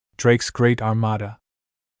Drake's Great Armada.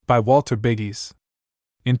 By Walter Biggs.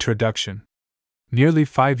 Introduction. Nearly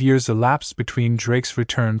 5 years elapsed between Drake's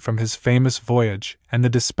return from his famous voyage and the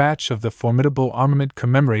dispatch of the formidable armament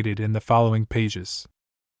commemorated in the following pages.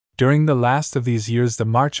 During the last of these years, the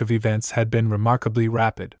march of events had been remarkably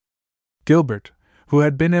rapid. Gilbert, who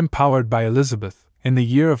had been empowered by Elizabeth, in the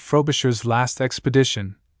year of Frobisher's last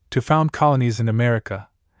expedition, to found colonies in America,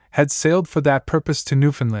 had sailed for that purpose to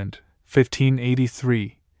Newfoundland,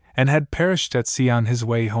 1583, and had perished at sea on his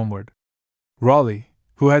way homeward. Raleigh,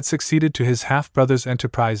 who had succeeded to his half-brother's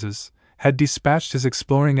enterprises, had dispatched his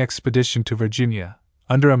exploring expedition to Virginia,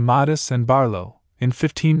 under Amadas and Barlow, in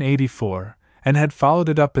 1584, and had followed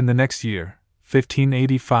it up in the next year,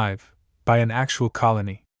 1585, by an actual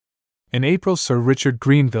colony. In April, Sir Richard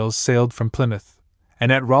Grenville sailed from Plymouth,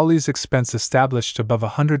 and at Raleigh's expense established above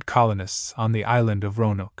 100 colonists on the island of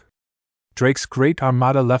Roanoke. Drake's Great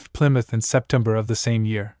Armada left Plymouth in September of the same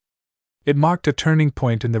year. It marked a turning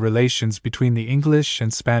point in the relations between the English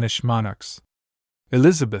and Spanish monarchs.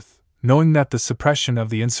 Elizabeth, knowing that the suppression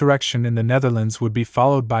of the insurrection in the Netherlands would be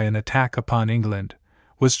followed by an attack upon England,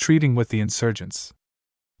 was treating with the insurgents.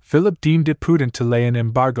 Philip deemed it prudent to lay an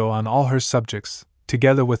embargo on all her subjects,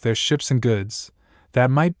 together with their ships and goods,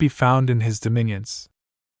 that might be found in his dominions.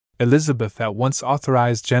 Elizabeth at once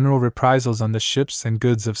authorized general reprisals on the ships and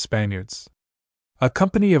goods of Spaniards. A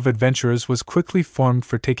company of adventurers was quickly formed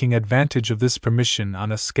for taking advantage of this permission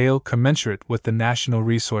on a scale commensurate with the national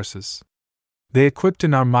resources. They equipped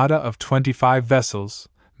an armada of 25 vessels,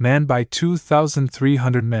 manned by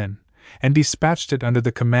 2,300 men, and dispatched it under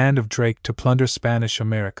the command of Drake to plunder Spanish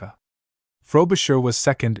America. Frobisher was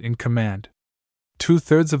second in command.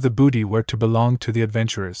 2/3 of the booty were to belong to the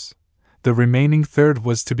adventurers. The remaining third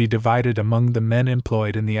was to be divided among the men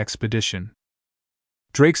employed in the expedition.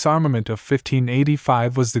 Drake's armament of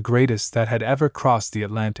 1585 was the greatest that had ever crossed the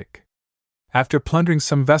Atlantic. After plundering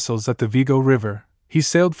some vessels at the Vigo River, he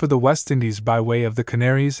sailed for the West Indies by way of the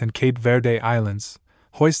Canaries and Cape Verde Islands,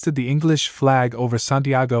 hoisted the English flag over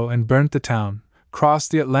Santiago and burnt the town,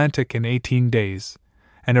 crossed the Atlantic in 18 days,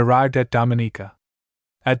 and arrived at Dominica.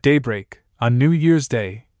 At daybreak, on New Year's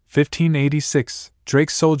Day, 1586,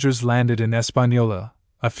 Drake's soldiers landed in Hispaniola,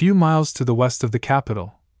 a few miles to the west of the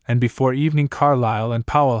capital, and before evening Carlisle and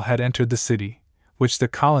Powell had entered the city, which the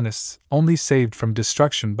colonists only saved from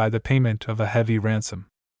destruction by the payment of a heavy ransom.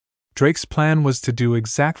 Drake's plan was to do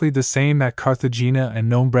exactly the same at Carthagena and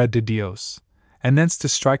Nombre de Dios, and thence to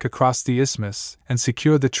strike across the isthmus and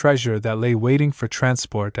secure the treasure that lay waiting for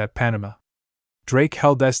transport at Panama. Drake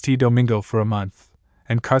held St. Domingo for a month,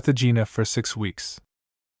 and Carthagena for 6 weeks.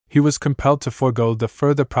 He was compelled to forego the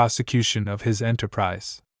further prosecution of his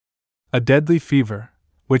enterprise. A deadly fever,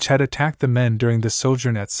 which had attacked the men during the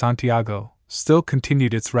sojourn at Santiago, still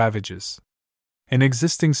continued its ravages. In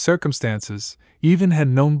existing circumstances, even had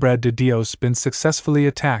Nombre de Dios been successfully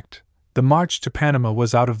attacked, the march to Panama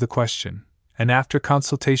was out of the question, and after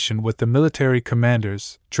consultation with the military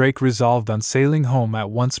commanders, Drake resolved on sailing home at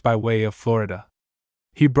once by way of Florida.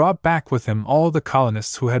 He brought back with him all the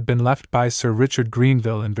colonists who had been left by Sir Richard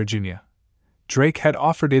Grenville in Virginia. Drake had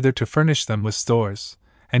offered either to furnish them with stores,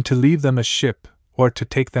 and to leave them a ship, or to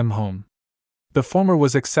take them home. The former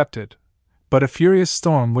was accepted, but a furious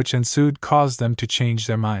storm which ensued caused them to change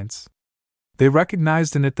their minds. They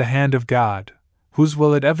recognized in it the hand of God, whose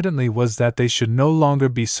will it evidently was that they should no longer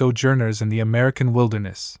be sojourners in the American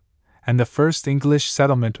wilderness, and the first English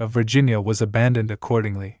settlement of Virginia was abandoned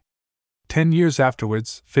accordingly. 10 years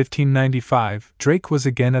afterwards, 1595, Drake was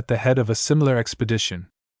again at the head of a similar expedition.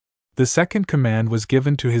 The second command was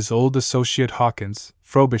given to his old associate Hawkins,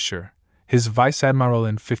 Frobisher, his vice-admiral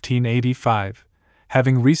in 1585,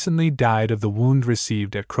 having recently died of the wound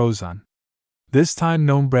received at Crozon. This time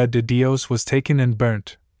Nombre de Dios was taken and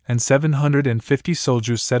burnt, and 750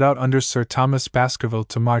 soldiers set out under Sir Thomas Baskerville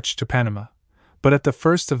to march to Panama. But at the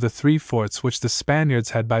first of the 3 forts which the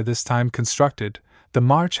Spaniards had by this time constructed, the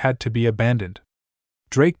march had to be abandoned.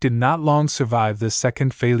 Drake did not long survive this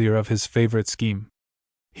second failure of his favorite scheme.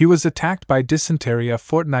 He was attacked by dysentery a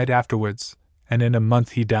fortnight afterwards, and in a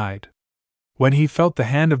month he died. When he felt the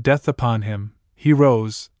hand of death upon him, he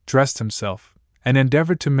rose, dressed himself, and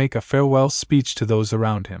endeavored to make a farewell speech to those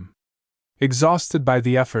around him. Exhausted by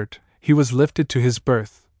the effort, he was lifted to his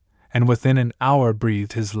berth, and within an hour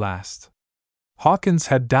breathed his last. Hawkins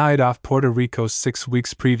had died off Puerto Rico 6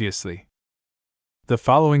 weeks previously. The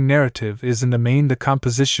following narrative is in the main the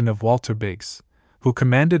composition of Walter Biggs, who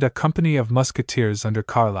commanded a company of musketeers under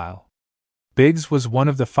Carlisle. Biggs was one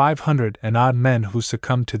of the 500 and odd men who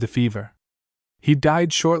succumbed to the fever. He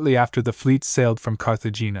died shortly after the fleet sailed from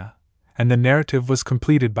Carthagena, and the narrative was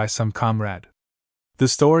completed by some comrade. The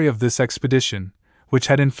story of this expedition, which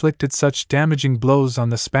had inflicted such damaging blows on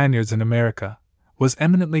the Spaniards in America, was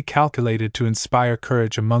eminently calculated to inspire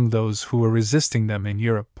courage among those who were resisting them in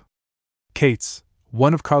Europe. Cates,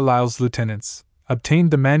 one of Carlyle's lieutenants, obtained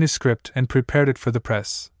the manuscript and prepared it for the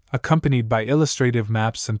press, accompanied by illustrative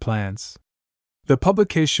maps and plans. The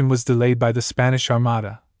publication was delayed by the Spanish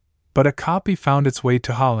Armada, but a copy found its way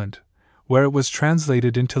to Holland, where it was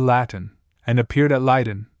translated into Latin, and appeared at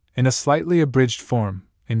Leiden, in a slightly abridged form,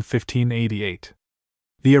 in 1588.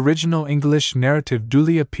 The original English narrative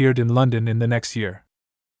duly appeared in London in the next year.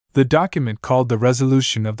 The document called the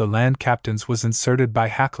Resolution of the Land Captains was inserted by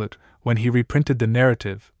Hakluyt when he reprinted the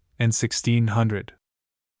narrative, in 1600.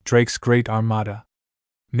 Drake's Great Armada.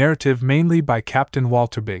 Narrative mainly by Captain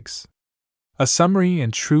Walter Biggs. A summary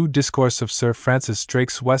and true discourse of Sir Francis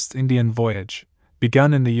Drake's West Indian voyage,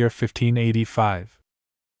 begun in the year 1585.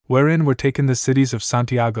 Wherein were taken the cities of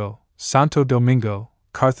Santiago, Santo Domingo,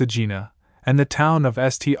 Carthagena, and the town of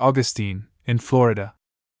St. Augustine, in Florida.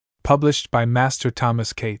 Published by Master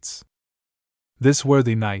Thomas Cates. This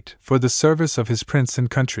worthy knight, for the service of his prince and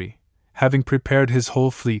country, having prepared his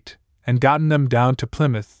whole fleet, and gotten them down to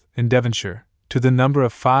Plymouth, in Devonshire, to the number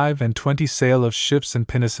of 25 sail of ships and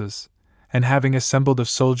pinnaces, and having assembled of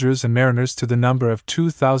soldiers and mariners to the number of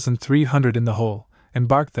 2,300 in the whole,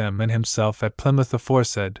 embarked them and himself at Plymouth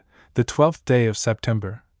aforesaid, the 12th day of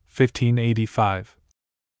September, 1585.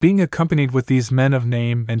 Being accompanied with these men of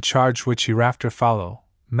name and charge which hereafter follow,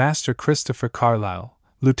 Master Christopher Carlyle,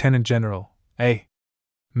 Lieutenant General, a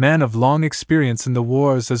man of long experience in the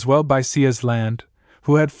wars as well by sea as land,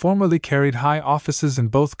 who had formerly carried high offices in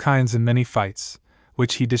both kinds in many fights,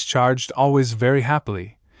 which he discharged always very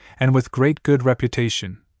happily, and with great good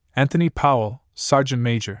reputation, Anthony Powell, Sergeant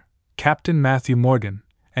Major, Captain Matthew Morgan,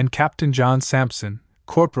 and Captain John Sampson,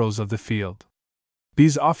 corporals of the field.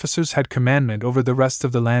 These officers had commandment over the rest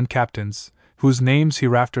of the land captains, whose names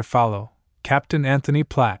hereafter follow: Captain Anthony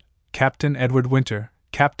Platt, Captain Edward Winter,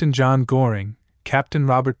 Captain John Goring, Captain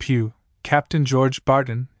Robert Pugh, Captain George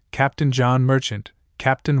Barton, Captain John Merchant,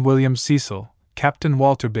 Captain William Cecil, Captain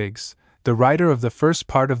Walter Biggs, the writer of the first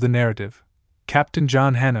part of the narrative, Captain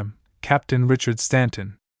John Hannam, Captain Richard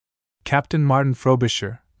Stanton, Captain Martin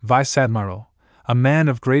Frobisher, Vice Admiral, a man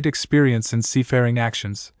of great experience in seafaring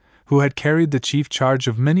actions, who had carried the chief charge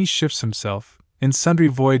of many ships himself, in sundry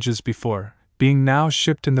voyages before, being now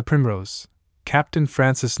shipped in the Primrose, Captain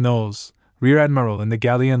Francis Knowles, Rear Admiral in the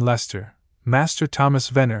galleon Leicester, Master Thomas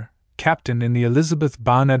Venner, Captain in the Elizabeth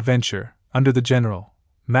Bonadventure, under the General,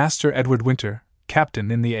 Master Edward Winter, Captain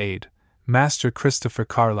in the Aid, Master Christopher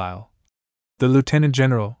Carlyle, the Lieutenant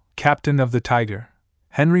General, Captain of the Tiger,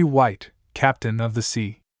 Henry White, Captain of the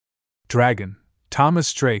Sea Dragon,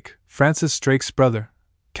 Thomas Drake, Francis Drake's brother,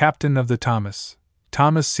 Captain of the Thomas,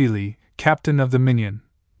 Thomas Seeley, Captain of the Minion,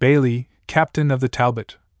 Bailey, Captain of the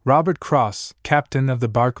Talbot, Robert Cross, Captain of the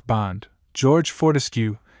Bark Bond, George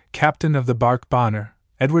Fortescue, Captain of the Bark Bonner,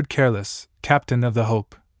 Edward Careless, Captain of the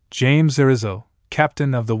Hope, James Arizo,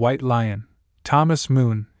 Captain of the White Lion, Thomas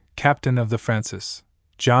Moon, Captain of the Francis,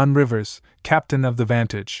 John Rivers, Captain of the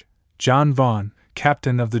Vantage, John Vaughan,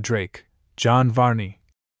 Captain of the Drake, John Varney,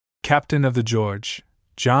 Captain of the George,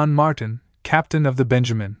 John Martin, Captain of the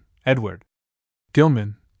Benjamin, Edward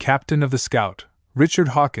Gilman, Captain of the Scout, Richard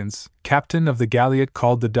Hawkins, Captain of the galliot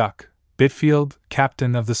called the Duck, Bitfield,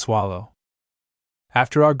 Captain of the Swallow.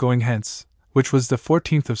 After our going hence, which was the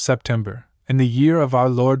 14th of September, in the year of our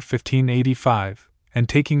Lord 1585, and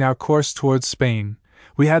taking our course towards Spain,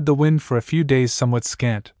 we had the wind for a few days somewhat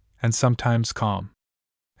scant, and sometimes calm.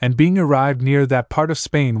 And being arrived near that part of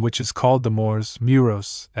Spain which is called the Moors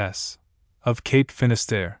Muros of Cape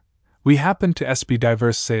Finisterre, we happened to espy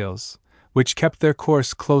divers sails, which kept their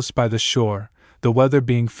course close by the shore, the weather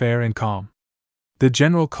being fair and calm. The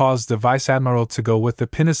General caused the Vice-Admiral to go with the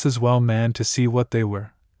pinnaces well manned to see what they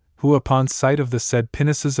were, who upon sight of the said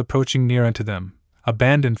pinnaces approaching near unto them,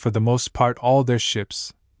 abandoned for the most part all their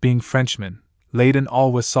ships, being Frenchmen, laden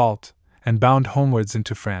all with salt, and bound homewards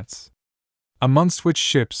into France. Amongst which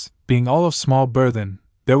ships, being all of small burthen,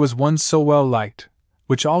 there was one so well liked,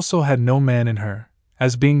 which also had no man in her,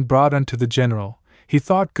 as being brought unto the General, he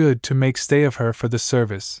thought good to make stay of her for the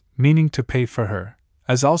service, meaning to pay for her,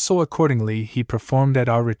 as also accordingly he performed at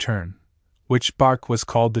our return, which bark was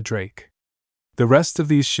called the Drake. The rest of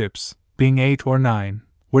these ships, being 8 or 9,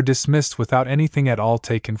 were dismissed without anything at all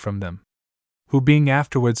taken from them, who being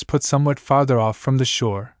afterwards put somewhat farther off from the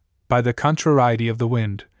shore, by the contrariety of the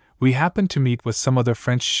wind, we happened to meet with some other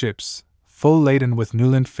French ships, full laden with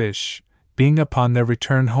Newland fish, being upon their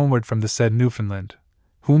return homeward from the said Newfoundland,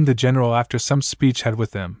 whom the General after some speech had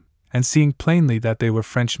with them, and seeing plainly that they were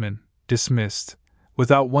Frenchmen, dismissed,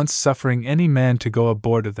 without once suffering any man to go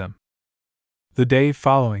aboard of them. The day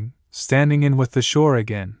following, standing in with the shore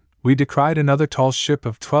again, we descried another tall ship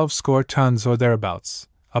of 12 tons or thereabouts,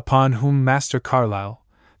 upon whom Master Carlyle,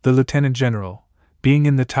 the Lieutenant General, being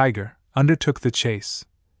in the Tiger, undertook the chase,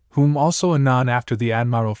 whom also anon after the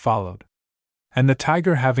Admiral followed. And the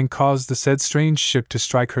Tiger, having caused the said strange ship to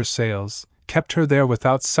strike her sails, kept her there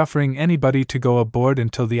without suffering anybody to go aboard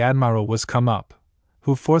until the Admiral was come up,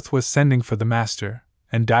 who forthwith sending for the master,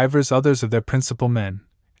 and divers others of their principal men,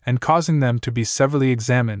 and causing them to be severally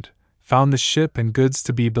examined, found the ship and goods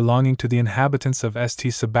to be belonging to the inhabitants of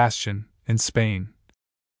St. Sebastian, in Spain,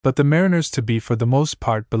 but the mariners to be for the most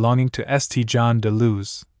part belonging to St. John de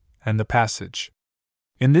Luz, and the passage.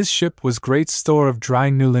 In this ship was great store of dry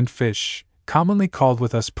Newland fish, commonly called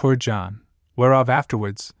with us poor John, whereof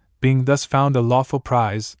afterwards, being thus found a lawful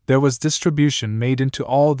prize, there was distribution made into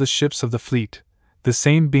all the ships of the fleet, the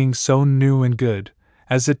same being so new and good,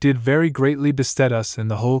 as it did very greatly bestead us in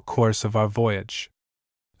the whole course of our voyage.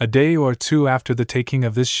 A day or two after the taking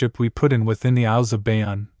of this ship we put in within the Isles of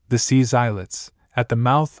Bayonne, the sea's islets, at the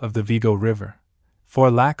mouth of the Vigo River,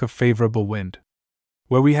 for lack of favourable wind,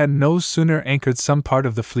 where we had no sooner anchored some part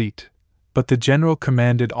of the fleet, but the General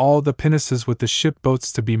commanded all the pinnaces with the ship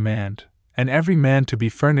boats to be manned, and every man to be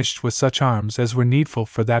furnished with such arms as were needful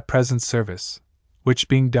for that present service, which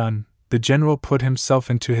being done, the General put himself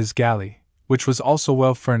into his galley, which was also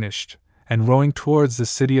well furnished, and rowing towards the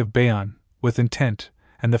city of Bayonne, with intent,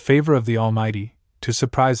 and the favour of the Almighty, to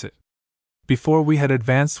surprise it. Before we had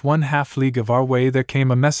advanced 1/2 league of our way there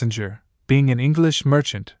came a messenger, being an English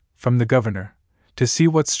merchant, from the governor, to see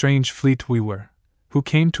what strange fleet we were, who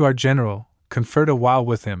came to our general, conferred a while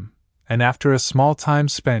with him, and after a small time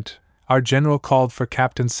spent, our general called for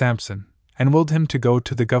Captain Sampson, and willed him to go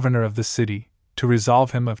to the governor of the city, to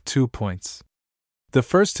resolve him of 2 points. The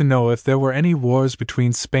first, to know if there were any wars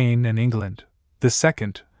between Spain and England; the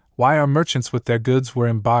second, why our merchants with their goods were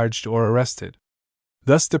embarged or arrested.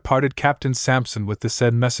 Thus departed Captain Sampson with the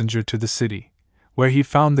said messenger to the city, where he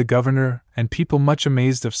found the governor and people much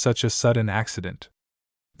amazed of such a sudden accident.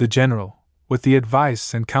 The general, with the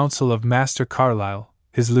advice and counsel of Master Carlyle,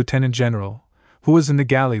 his lieutenant general, who was in the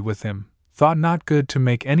galley with him, thought not good to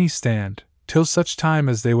make any stand, till such time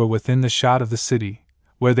as they were within the shot of the city,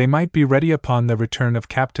 where they might be ready upon the return of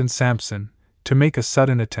Captain Sampson, to make a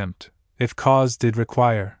sudden attempt, if cause did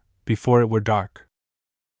require, before it were dark.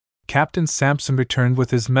 Captain Sampson returned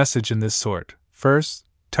with his message in this sort: first,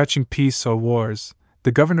 touching peace or wars,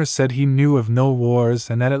 the governor said he knew of no wars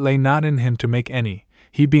and that it lay not in him to make any,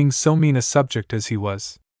 he being so mean a subject as he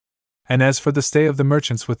was. And as for the stay of the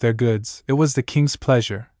merchants with their goods, it was the king's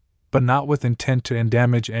pleasure, but not with intent to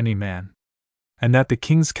endamage any man. And that the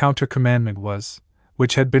king's counter-commandment was,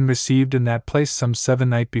 which had been received in that place some 7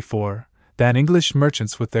 nights before, that English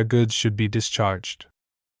merchants with their goods should be discharged.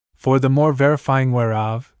 For the more verifying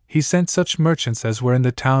whereof, he sent such merchants as were in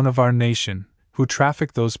the town of our nation, who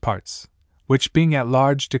trafficked those parts, which being at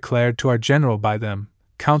large declared to our general by them,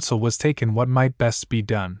 counsel was taken what might best be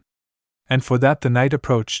done. And for that the night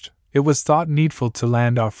approached, it was thought needful to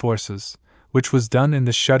land our forces, which was done in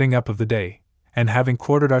the shutting up of the day, and having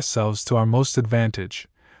quartered ourselves to our most advantage,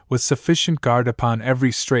 with sufficient guard upon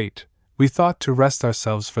every strait, we thought to rest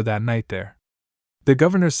ourselves for that night there. The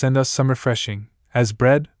governor sent us some refreshing, as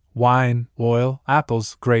bread, wine, oil,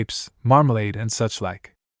 apples, grapes, marmalade, and such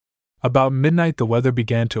like. About midnight the weather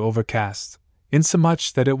began to overcast,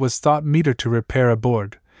 insomuch that it was thought meeter to repair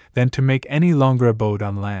aboard, than to make any longer abode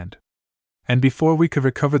on land. And before we could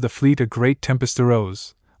recover the fleet a great tempest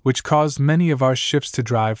arose, which caused many of our ships to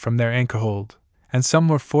drive from their anchor-hold, and some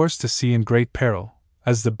were forced to sea in great peril,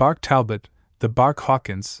 as the bark Talbot, the bark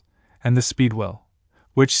Hawkins, and the Speedwell,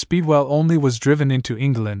 which Speedwell only was driven into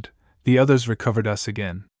England, the others recovered us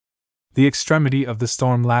again. The extremity of the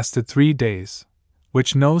storm lasted 3 days,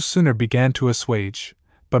 which no sooner began to assuage,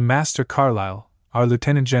 but Master Carlyle, our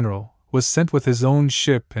lieutenant general, was sent with his own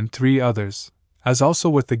ship and 3 others, as also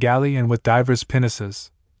with the galley and with divers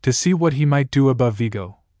pinnaces, to see what he might do above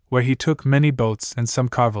Vigo, where he took many boats and some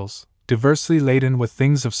carvels, diversely laden with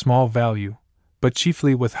things of small value, but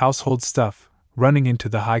chiefly with household stuff, running into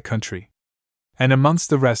the high country. And amongst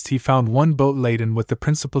the rest he found 1 boat laden with the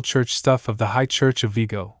principal church stuff of the high church of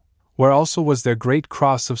Vigo, where also was their great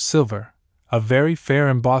cross of silver, a very fair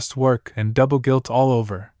embossed work and double gilt all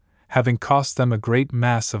over, having cost them a great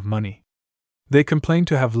mass of money. They complained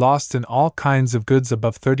to have lost in all kinds of goods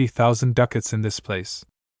above 30,000 ducats in this place.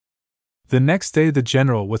 The next day the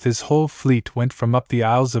general with his whole fleet went from up the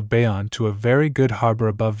Isles of Bayonne to a very good harbour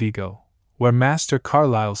above Vigo, where Master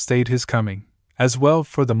Carlyle stayed his coming, as well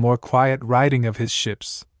for the more quiet riding of his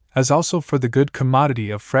ships, as also for the good commodity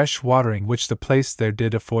of fresh watering which the place there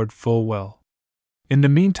did afford full well. In the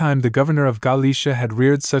meantime the governor of Galicia had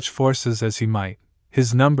reared such forces as he might.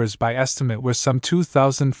 His numbers by estimate were some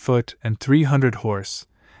 2,000 foot and 300 horse,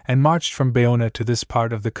 and marched from Bayona to this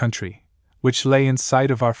part of the country, which lay in sight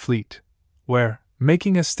of our fleet, where,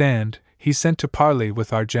 making a stand, he sent to parley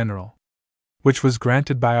with our general. Which was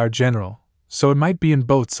granted by our general, so it might be in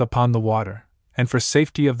boats upon the water, and for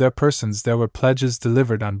safety of their persons there were pledges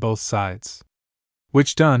delivered on both sides.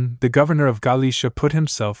 Which done, the governor of Galicia put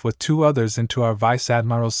himself with 2 others into our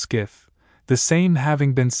vice-admiral's skiff, the same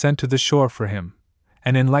having been sent to the shore for him,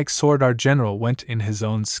 and in like sort our general went in his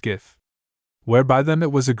own skiff. Whereby them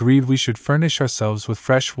it was agreed we should furnish ourselves with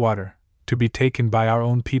fresh water, to be taken by our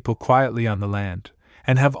own people quietly on the land,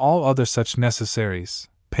 and have all other such necessaries,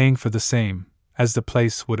 paying for the same, as the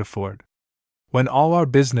place would afford. When all our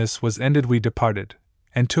business was ended we departed,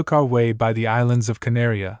 and took our way by the islands of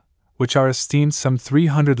Canaria, which are esteemed some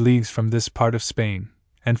 300 leagues from this part of Spain,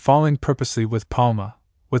 and falling purposely with Palma,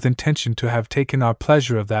 with intention to have taken our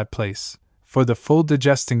pleasure of that place, for the full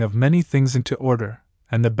digesting of many things into order,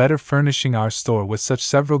 and the better furnishing our store with such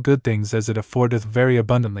several good things as it affordeth very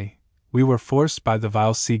abundantly, we were forced by the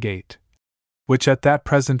vile sea gate, which at that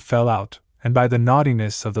present fell out, and by the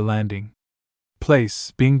naughtiness of the landing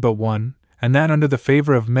place being but one, and that under the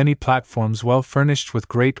favor of many platforms well furnished with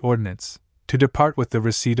great ordnance, to depart with the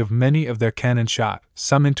receipt of many of their cannon shot,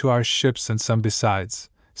 some into our ships and some besides,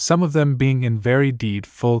 some of them being in very deed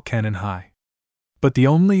full cannon high. But the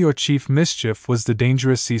only or chief mischief was the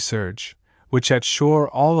dangerous sea surge, which at shore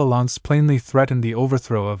all alongs plainly threatened the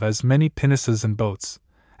overthrow of as many pinnaces and boats,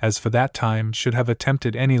 as for that time should have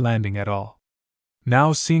attempted any landing at all.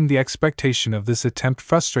 Now seeing the expectation of this attempt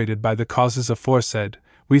frustrated by the causes aforesaid,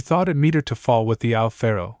 we thought it meeter to fall with the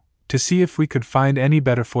Alfaro, to see if we could find any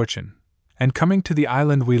better fortune, and coming to the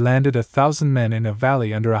island we landed 1,000 men in a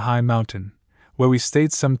valley under a high mountain, where we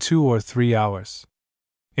stayed some 2 or 3 hours.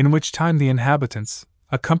 In which time the inhabitants,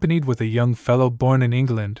 accompanied with a young fellow born in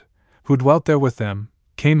England, who dwelt there with them,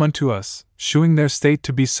 came unto us, shewing their state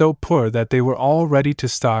to be so poor that they were all ready to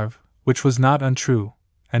starve, which was not untrue,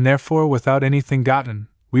 and therefore without anything gotten,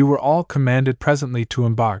 we were all commanded presently to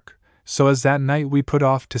embark, so as that night we put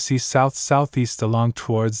off to sea south-southeast along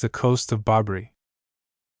towards the coast of Barbary.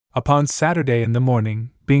 Upon Saturday in the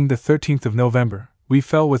morning, being the 13th of November, we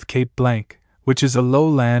fell with Cape Blanc, which is a low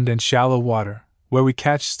land and shallow water, where we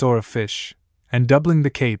catch store of fish, and doubling the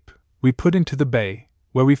cape, we put into the bay,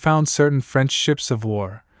 where we found certain French ships of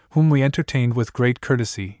war, whom we entertained with great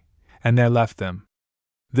courtesy, and there left them.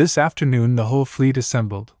 This afternoon the whole fleet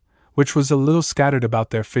assembled, which was a little scattered about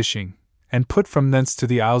their fishing, and put from thence to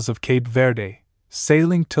the Isles of Cape Verde,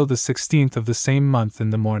 sailing till the 16th of the same month in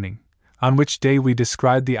the morning, on which day we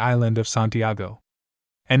descried the island of Santiago.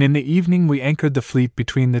 And in the evening we anchored the fleet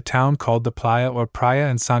between the town called the Playa or Praia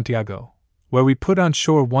and Santiago, where we put on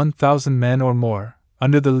shore 1,000 men or more,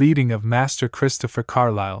 under the leading of Master Christopher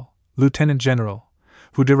Carlyle, Lieutenant General,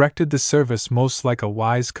 who directed the service most like a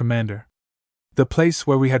wise commander. The place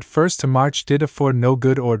where we had first to march did afford no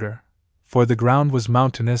good order, for the ground was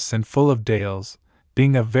mountainous and full of dales,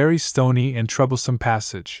 being a very stony and troublesome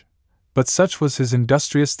passage. But such was his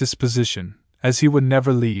industrious disposition, as he would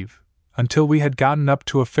never leave, until we had gotten up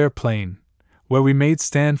to a fair plain, where we made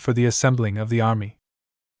stand for the assembling of the army.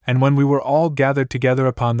 And when we were all gathered together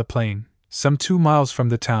upon the plain, some 2 miles from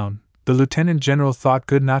the town, the Lieutenant General thought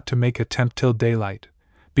good not to make attempt till daylight,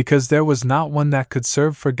 because there was not one that could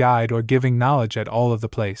serve for guide or giving knowledge at all of the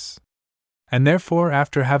place. And therefore,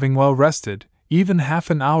 after having well rested, even half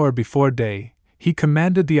an hour before day, he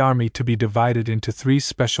commanded the army to be divided into 3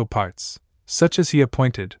 special parts, such as he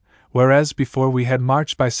appointed, whereas before we had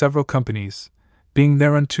marched by several companies, being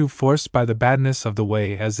thereunto forced by the badness of the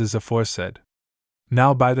way as is aforesaid.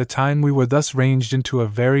 Now by the time we were thus ranged into a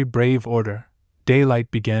very brave order, daylight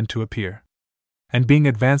began to appear. And being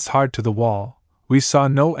advanced hard to the wall, we saw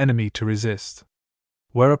no enemy to resist.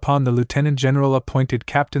 Whereupon the Lieutenant General appointed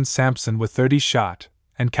Captain Sampson with 30 shot,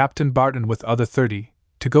 and Captain Barton with other 30,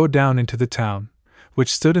 to go down into the town,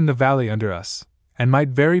 which stood in the valley under us, and might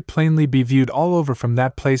very plainly be viewed all over from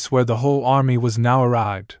that place where the whole army was now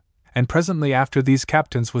arrived, and presently after these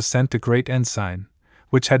captains was sent a great ensign,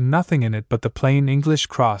 which had nothing in it but the plain English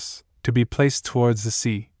cross, to be placed towards the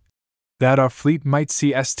sea, that our fleet might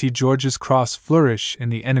see St. George's Cross flourish in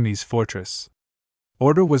the enemy's fortress.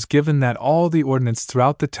 Order was given that all the ordnance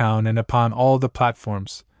throughout the town and upon all the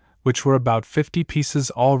platforms, which were about 50 pieces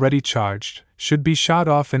already charged, should be shot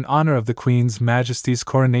off in honor of the Queen's Majesty's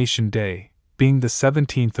coronation day, being the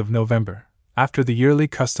 17th of November, after the yearly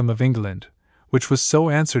custom of England, which was so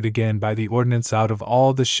answered again by the ordnance out of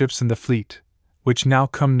all the ships in the fleet, which now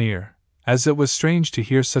come near, as it was strange to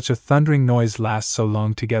hear such a thundering noise last so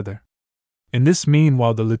long together. In this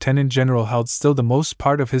meanwhile the Lieutenant General held still the most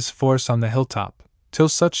part of his force on the hilltop, till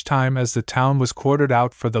such time as the town was quartered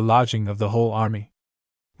out for the lodging of the whole army.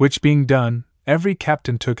 Which being done, every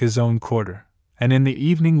captain took his own quarter, and in the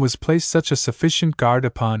evening was placed such a sufficient guard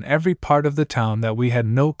upon every part of the town that we had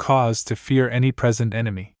no cause to fear any present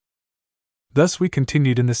enemy. Thus we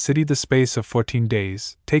continued in the city the space of 14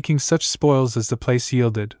 days, taking such spoils as the place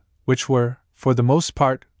yielded, which were, for the most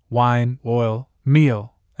part, wine, oil,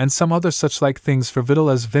 meal, and some other such like things for victual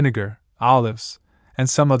as vinegar, olives, and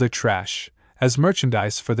some other trash, as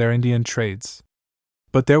merchandise for their Indian trades.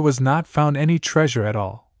 But there was not found any treasure at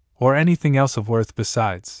all, or anything else of worth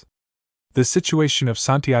besides. The situation of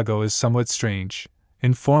Santiago is somewhat strange,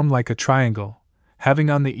 in form like a triangle, having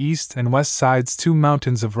on the east and west sides 2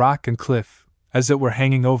 mountains of rock and cliff, as it were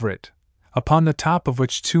hanging over it, upon the top of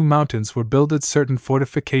which 2 mountains were builded certain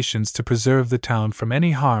fortifications to preserve the town from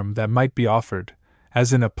any harm that might be offered,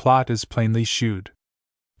 as in a plot is plainly shewed.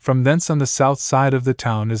 From thence on the south side of the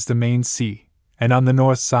town is the main sea, and on the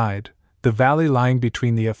north side, the valley lying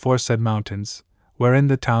between the aforesaid mountains, wherein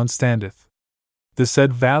the town standeth. The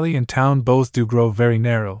said valley and town both do grow very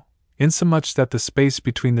narrow, insomuch that the space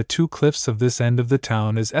between the 2 cliffs of this end of the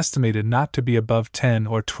town is estimated not to be above 10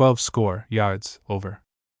 or 12 score yards over.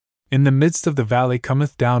 In the midst of the valley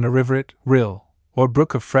cometh down a rivulet, rill, or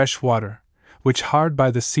brook of fresh water, which hard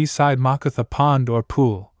by the seaside mocketh a pond or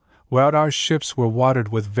pool, whereout our ships were watered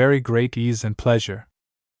with very great ease and pleasure.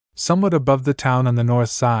 Somewhat above the town on the north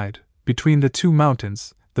side, between the 2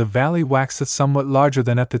 mountains, the valley waxeth somewhat larger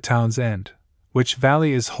than at the town's end, which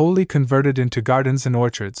valley is wholly converted into gardens and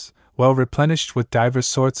orchards, well replenished with divers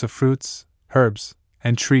sorts of fruits, herbs,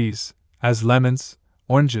 and trees, as lemons,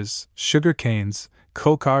 oranges, sugar canes,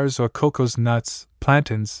 cocars or cocoa's nuts,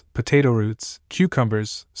 plantains, potato roots,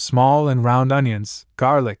 cucumbers, small and round onions,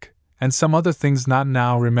 garlic, and some other things not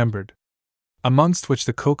now remembered. Amongst which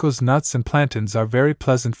the cocoa's nuts and plantains are very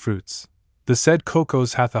pleasant fruits. The said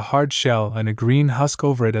cocoa's hath a hard shell and a green husk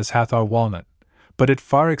over it as hath our walnut, but it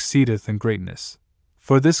far exceedeth in greatness.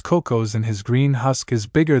 For this cocoa's in his green husk is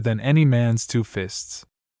bigger than any man's 2 fists.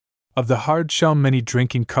 Of the hard shell many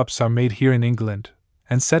drinking cups are made here in England,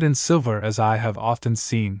 and set in silver as I have often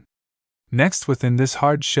seen. Next within this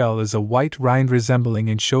hard shell is a white rind resembling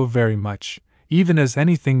in show very much, even as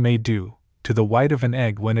anything may do, to the white of an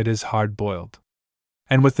egg when it is hard boiled.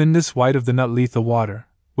 And within this white of the nut lieth the water,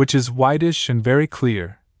 which is whitish and very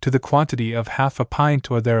clear, to the quantity of half a pint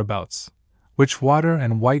or thereabouts, which water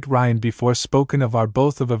and white rind before spoken of are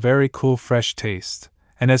both of a very cool fresh taste,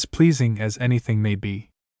 and as pleasing as anything may be.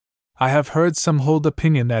 I have heard some hold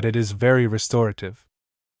opinion that it is very restorative.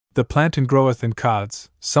 The plantain groweth in cods,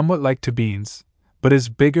 somewhat like to beans, but is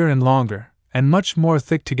bigger and longer, and much more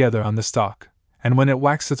thick together on the stalk, and when it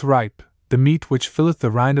waxeth ripe, the meat which filleth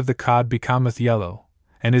the rind of the cod becometh yellow,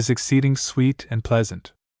 and is exceeding sweet and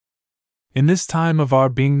pleasant. In this time of our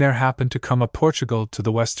being there happened to come a Portugal to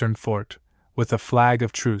the western fort, with a flag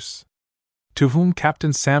of truce, to whom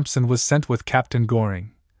Captain Sampson was sent with Captain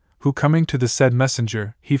Goring, who coming to the said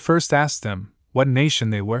messenger, he first asked them what nation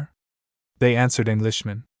they were. They answered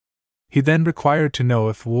Englishmen. He then required to know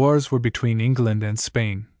if wars were between England and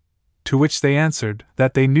Spain, to which they answered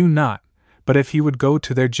that they knew not, but if he would go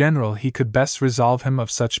to their general he could best resolve him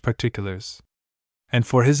of such particulars. And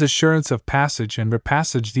for his assurance of passage and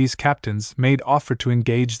repassage these captains made offer to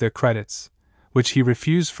engage their credits, which he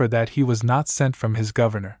refused for that he was not sent from his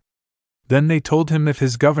governor. Then they told him if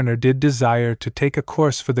his governor did desire to take a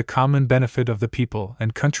course for the common benefit of the people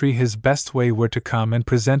and country his best way were to come and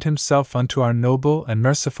present himself unto our noble and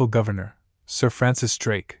merciful governor, Sir Francis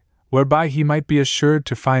Drake, whereby he might be assured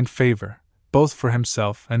to find favor, both for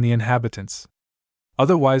himself and the inhabitants.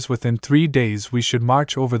 Otherwise within 3 days we should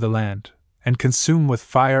march over the land, and consume with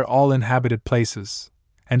fire all inhabited places,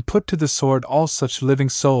 and put to the sword all such living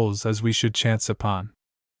souls as we should chance upon.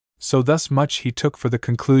 So thus much he took for the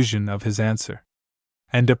conclusion of his answer.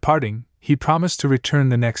 And departing, he promised to return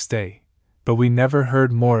the next day, but we never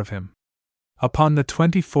heard more of him. Upon the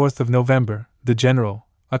 24th of November, the general,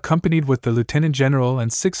 accompanied with the lieutenant general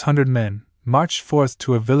and 600 men, marched forth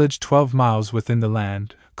to a village 12 miles within the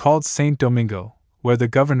land, called St. Domingo, where the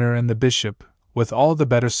governor and the bishop, with all the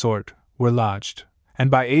better sort, were lodged,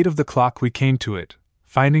 and by 8 of the clock we came to it,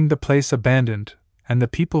 finding the place abandoned, and the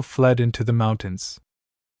people fled into the mountains.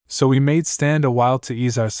 So we made stand a while to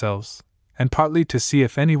ease ourselves, and partly to see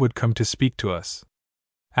if any would come to speak to us.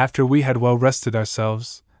 After we had well rested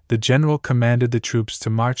ourselves, the general commanded the troops to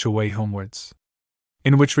march away homewards.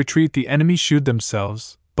 In which retreat the enemy shewed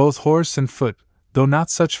themselves, both horse and foot, though not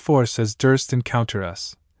such force as durst encounter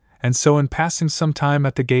us. And so in passing some time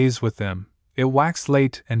at the gaze with them, it waxed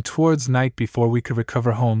late and towards night before we could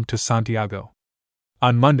recover home to Santiago.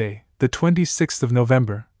 On Monday, the 26th of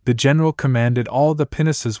November, the general commanded all the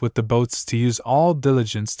pinnaces with the boats to use all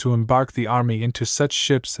diligence to embark the army into such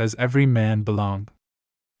ships as every man belonged.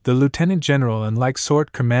 The lieutenant general in like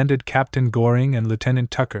sort commanded Captain Goring and Lieutenant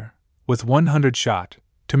Tucker, with 100 shot,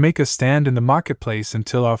 to make a stand in the marketplace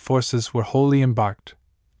until our forces were wholly embarked,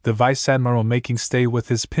 the vice-admiral making stay with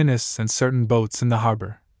his pinnace and certain boats in the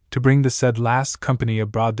harbor, to bring the said last company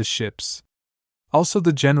aboard the ships. Also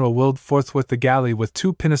the general willed forthwith the galley with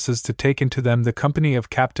 2 pinnaces to take into them the company of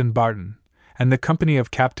Captain Barton, and the company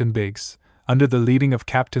of Captain Biggs, under the leading of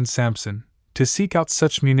Captain Sampson, to seek out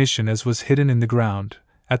such munition as was hidden in the ground,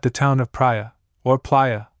 at the town of Praia, or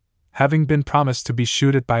Playa, having been promised to be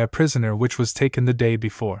shooted by a prisoner which was taken the day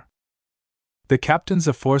before. The captains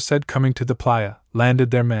aforesaid coming to the Playa,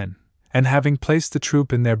 landed their men, and having placed the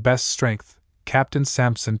troop in their best strength, Captain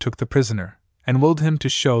Sampson took the prisoner, and willed him to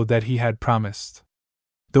show that he had promised.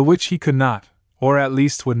 The which he could not, or at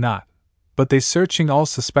least would not, but they searching all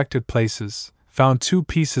suspected places, found 2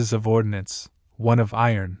 pieces of ordnance, one of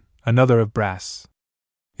iron, another of brass.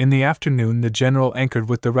 In the afternoon the general anchored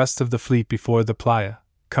with the rest of the fleet before the Playa,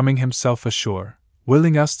 coming himself ashore,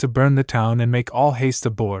 willing us to burn the town and make all haste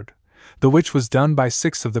aboard, the which was done by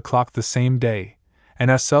 6 of the clock the same day, and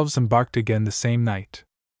ourselves embarked again the same night.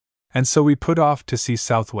 And so we put off to sea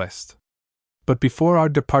southwest. But before our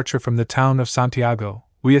departure from the town of Santiago,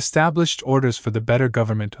 we established orders for the better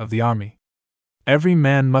government of the army. Every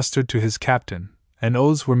man mustered to his captain, and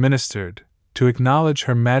oaths were ministered, to acknowledge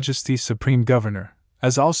Her Majesty Supreme Governor,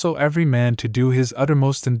 as also every man to do his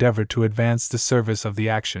uttermost endeavor to advance the service of the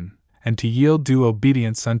action, and to yield due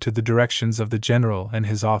obedience unto the directions of the general and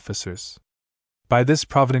his officers. By this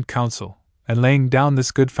provident counsel, and laying down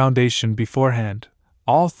this good foundation beforehand,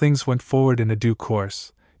 all things went forward in a due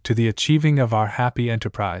course, to the achieving of our happy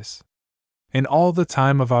enterprise. In all the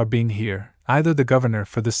time of our being here, either the governor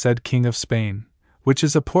for the said King of Spain, which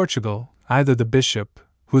is a Portugal, either the bishop,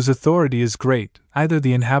 whose authority is great, either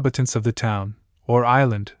the inhabitants of the town, or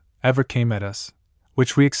island, ever came at us,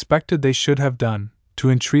 which we expected they should have done, to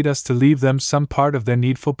entreat us to leave them some part of their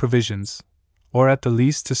needful provisions, or at the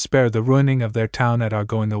least to spare the ruining of their town at our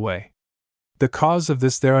going away. The cause of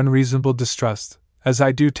this their unreasonable distrust, as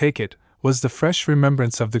I do take it, was the fresh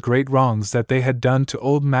remembrance of the great wrongs that they had done to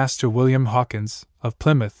old Master William Hawkins, of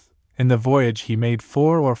Plymouth, in the voyage he made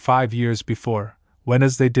 4 or 5 years before, when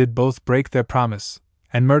as they did both break their promise,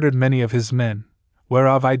 and murdered many of his men,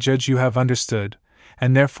 whereof I judge you have understood,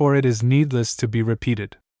 and therefore it is needless to be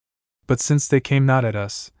repeated. But since they came not at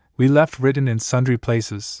us, we left written in sundry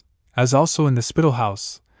places, as also in the Spittle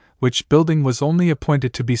House, which building was only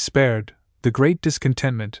appointed to be spared, the great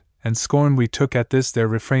discontentment and scorn we took at this their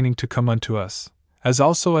refraining to come unto us, as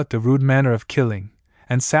also at the rude manner of killing,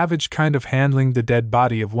 and savage kind of handling the dead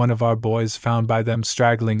body of one of our boys found by them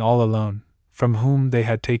straggling all alone, from whom they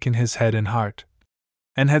had taken his head and heart,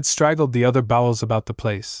 and had straggled the other bowels about the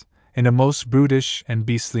place, in a most brutish and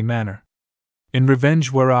beastly manner. In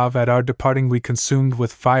revenge whereof at our departing we consumed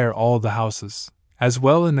with fire all the houses, as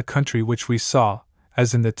well in the country which we saw,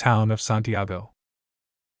 as in the town of Santiago.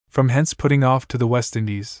 From hence putting off to the West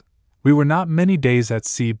Indies, we were not many days at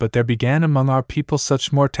sea, but there began among our people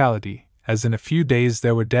such mortality, as in a few days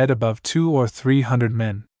there were dead above 200 or 300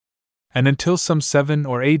 men. And until some 7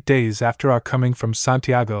 or 8 days after our coming from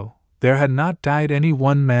Santiago, there had not died any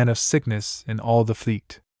one man of sickness in all the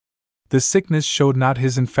fleet. The sickness showed not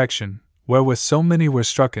his infection, wherewith so many were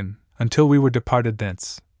strucken, until we were departed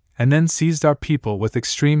thence, and then seized our people with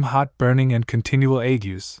extreme hot burning and continual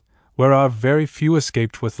agues, whereof very few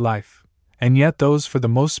escaped with life, and yet those for the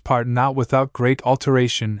most part not without great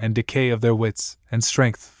alteration and decay of their wits and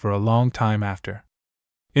strength for a long time after.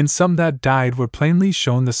 In some that died were plainly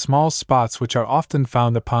shown the small spots which are often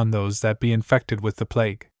found upon those that be infected with the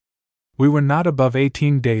plague. We were not above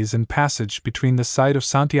 18 days in passage between the site of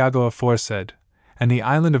Santiago aforesaid, and the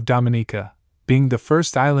island of Dominica, being the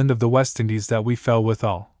first island of the West Indies that we fell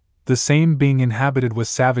withal, the same being inhabited with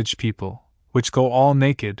savage people, which go all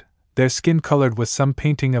naked, their skin colored with some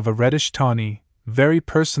painting of a reddish tawny, very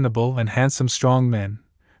personable and handsome strong men,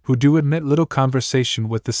 who do admit little conversation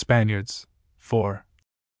with the Spaniards, for,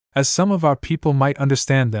 as some of our people might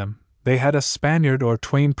understand them, they had a Spaniard or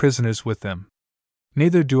 2 prisoners with them.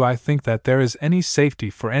 Neither do I think that there is any safety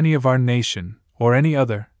for any of our nation, or any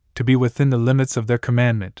other, to be within the limits of their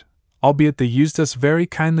commandment, albeit they used us very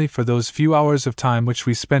kindly for those few hours of time which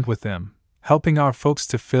we spent with them, helping our folks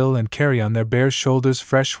to fill and carry on their bare shoulders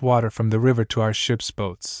fresh water from the river to our ship's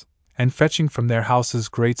boats, and fetching from their houses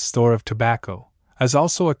great store of tobacco, as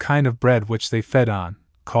also a kind of bread which they fed on,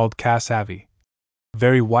 called cassavi,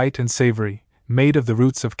 very white and savory, made of the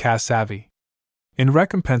roots of cassavi. In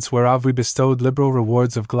recompense whereof we bestowed liberal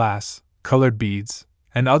rewards of glass, colored beads,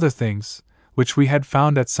 and other things, which we had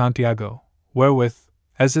found at Santiago, wherewith,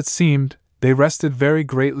 as it seemed, they rested very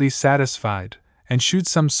greatly satisfied, and shewed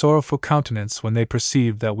some sorrowful countenance when they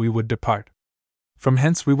perceived that we would depart. From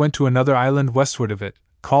hence we went to another island westward of it,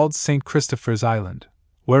 called St. Christopher's Island,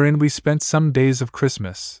 wherein we spent some days of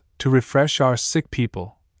Christmas, to refresh our sick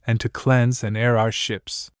people, and to cleanse and air our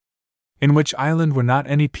ships. In which island were not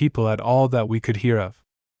any people at all that we could hear of.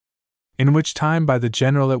 In which time by the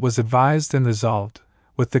General it was advised and resolved,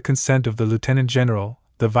 with the consent of the Lieutenant General,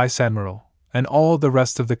 the Vice Admiral, and all the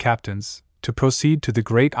rest of the captains, to proceed to the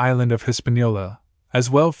great island of Hispaniola, as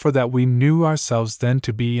well for that we knew ourselves then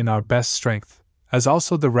to be in our best strength, as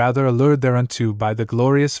also the rather allured thereunto by the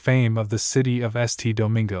glorious fame of the city of St.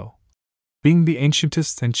 Domingo, being the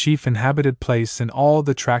ancientest and chief inhabited place in all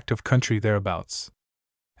the tract of country thereabouts.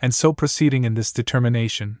 And so proceeding in this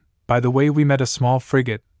determination, by the way we met a small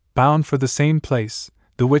frigate, bound for the same place,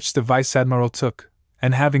 the which the Vice Admiral took,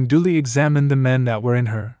 and having duly examined the men that were in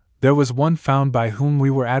her, there was one found by whom we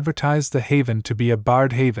were advertised the haven to be a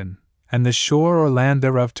barred haven, and the shore or land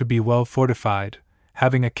thereof to be well fortified,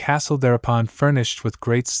 having a castle thereupon furnished with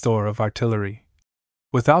great store of artillery,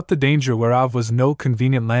 without the danger whereof was no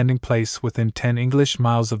convenient landing place within 10 English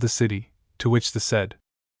miles of the city, to which the said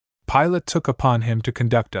pilot took upon him to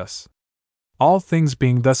conduct us. All things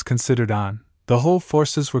being thus considered on, the whole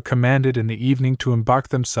forces were commanded in the evening to embark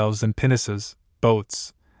themselves in pinnaces,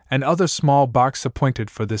 boats, and other small barks appointed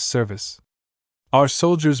for this service. Our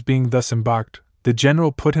soldiers being thus embarked, the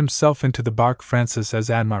General put himself into the bark Francis as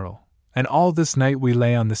Admiral, and all this night we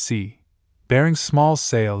lay on the sea, bearing small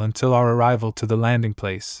sail until our arrival to the landing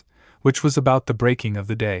place, which was about the breaking of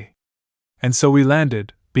the day. And so we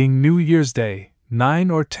landed, being New Year's Day,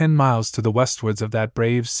 9 or 10 miles to the westwards of that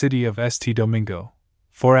brave city of St. Domingo,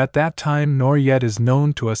 for at that time nor yet is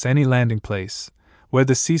known to us any landing place, where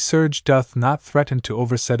the sea surge doth not threaten to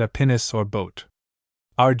overset a pinnace or boat.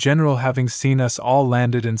 Our General having seen us all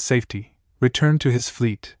landed in safety, returned to his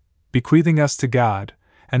fleet, bequeathing us to God,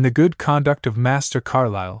 and the good conduct of Master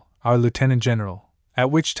Carlyle, our Lieutenant General,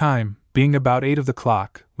 at which time, being about 8 of the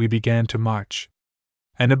clock, we began to march.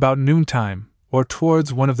 And about noontime, or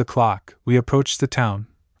towards 1 of the clock, we approached the town,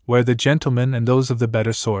 where the gentlemen and those of the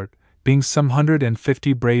better sort, being some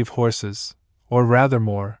 150 brave horses, or rather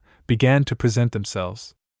more, began to present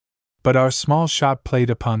themselves. But our small shot played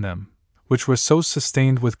upon them, which were so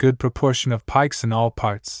sustained with good proportion of pikes in all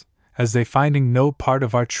parts, as they finding no part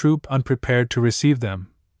of our troop unprepared to receive them,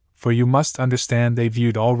 for you must understand they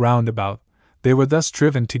viewed all round about, they were thus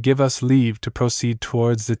driven to give us leave to proceed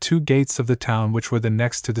towards the 2 gates of the town which were the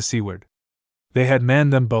next to the seaward. They had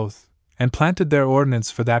manned them both, and planted their ordnance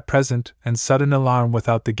for that present and sudden alarm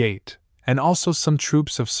without the gate, and also some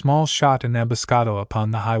troops of small shot and ambuscado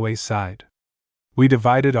upon the highway side. We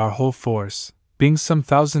divided our whole force, being some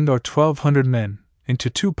 1,000 or 1,200 men, into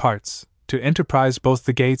 2 parts, to enterprise both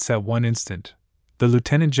the gates at one instant, the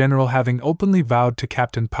Lieutenant General having openly vowed to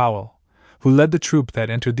Captain Powell, who led the troop that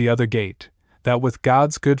entered the other gate, that with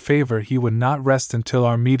God's good favor he would not rest until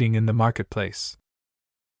our meeting in the marketplace.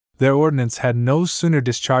 Their ordnance had no sooner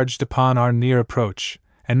discharged upon our near approach,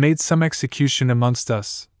 and made some execution amongst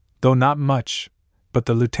us, though not much, but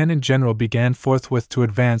the Lieutenant General began forthwith to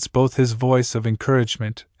advance both his voice of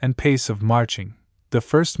encouragement and pace of marching, the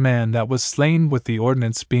first man that was slain with the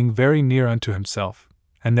ordnance being very near unto himself,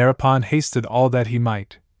 and thereupon hasted all that he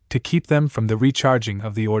might, to keep them from the recharging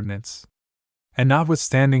of the ordnance. And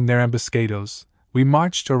notwithstanding their ambuscados, we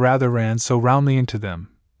marched or rather ran so roundly into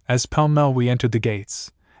them, as pell-mell we entered the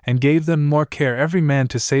gates, and gave them more care every man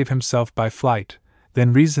to save himself by flight,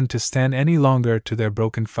 than reason to stand any longer to their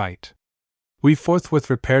broken fight. We forthwith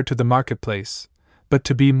repaired to the marketplace, but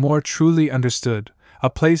to be more truly understood, a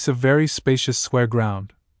place of very spacious square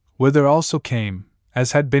ground, whither also came,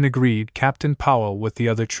 as had been agreed, Captain Powell with the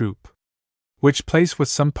other troop. Which place with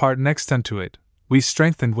some part next unto it, we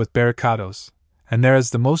strengthened with barricadoes, and there as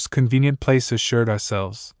the most convenient place assured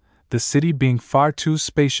ourselves, the city being far too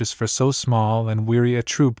spacious for so small and weary a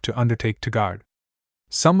troop to undertake to guard.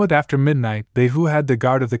 Somewhat after midnight, they who had the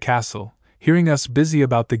guard of the castle, hearing us busy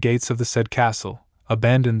about the gates of the said castle,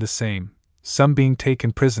 abandoned the same, some being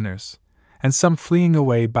taken prisoners, and some fleeing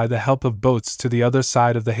away by the help of boats to the other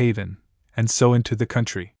side of the haven, and so into the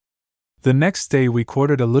country. The next day we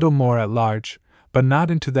quartered a little more at large, but not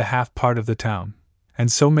into the half part of the town,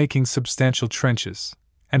 and so making substantial trenches,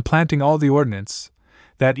 and planting all the ordnance,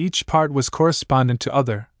 that each part was correspondent to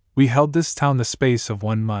other, we held this town the space of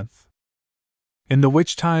 1 month. In the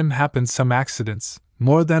which time happened some accidents,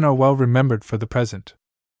 more than are well remembered for the present.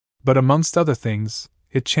 But amongst other things,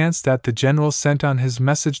 it chanced that the general sent on his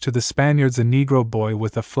message to the Spaniards a negro boy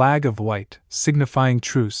with a flag of white, signifying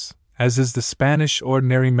truce, as is the Spanish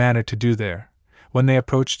ordinary manner to do there, when they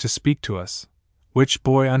approached to speak to us, which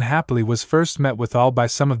boy unhappily was first met withal by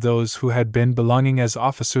some of those who had been belonging as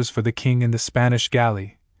officers for the king in the Spanish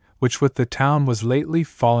galley, which with the town was lately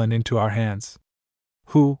fallen into our hands,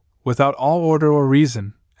 who, without all order or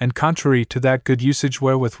reason, and contrary to that good usage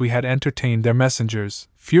wherewith we had entertained their messengers,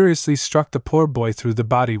 furiously struck the poor boy through the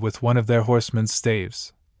body with one of their horsemen's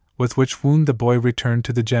staves, with which wound the boy returned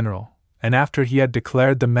to the general, and after he had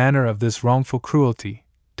declared the manner of this wrongful cruelty,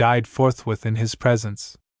 died forthwith in his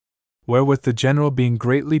presence. Wherewith the general, being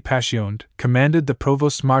greatly passioned, commanded the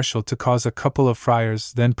provost marshal to cause a couple of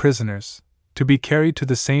friars, then prisoners, to be carried to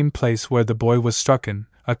the same place where the boy was strucken,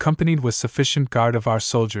 accompanied with sufficient guard of our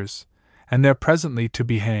soldiers, and there presently to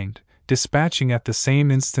be hanged, dispatching at the same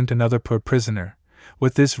instant another poor prisoner,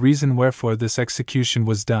 with this reason wherefore this execution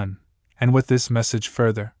was done, and with this message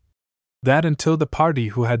further, that until the party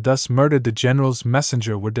who had thus murdered the general's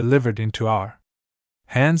messenger were delivered into our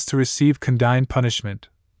hands to receive condign punishment,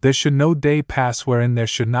 there should no day pass wherein there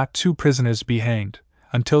should not 2 prisoners be hanged,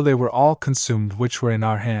 until they were all consumed which were in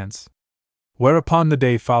our hands. Whereupon the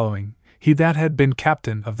day following, he that had been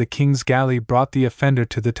captain of the king's galley brought the offender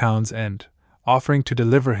to the town's end, offering to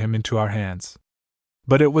deliver him into our hands.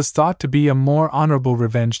 But it was thought to be a more honorable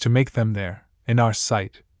revenge to make them there, in our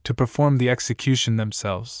sight, to perform the execution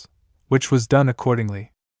themselves, which was done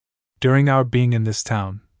accordingly. During our being in this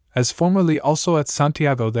town, as formerly also at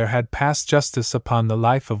Santiago, there had passed justice upon the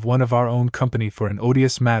life of one of our own company for an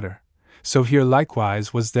odious matter, so here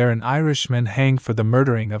likewise was there an Irishman hanged for the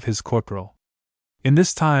murdering of his corporal. In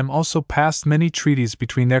this time also passed many treaties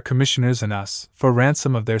between their commissioners and us, for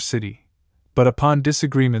ransom of their city, but upon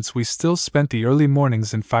disagreements we still spent the early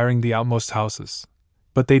mornings in firing the outmost houses,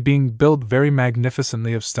 but they being built very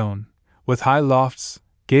magnificently of stone, with high lofts,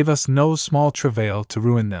 gave us no small travail to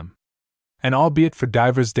ruin them. And albeit for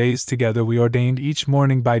divers days together we ordained each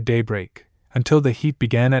morning by daybreak, until the heat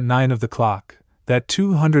began at 9 of the clock, that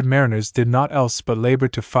 200 mariners did naught else but labor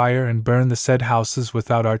to fire and burn the said houses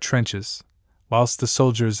without our trenches, whilst the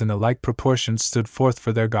soldiers in a like proportion stood forth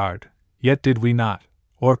for their guard, yet did we not,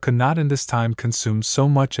 or could not in this time consume so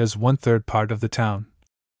much as 1/3 part of the town,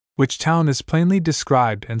 which town is plainly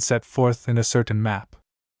described and set forth in a certain map.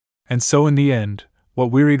 And so in the end, what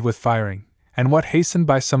wearied with firing, and what hastened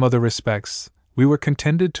by some other respects, we were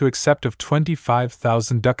contented to accept of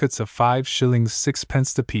 25,000 ducats of 5 shillings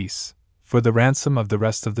 6 apiece, for the ransom of the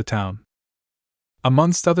rest of the town.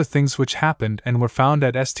 Amongst other things which happened and were found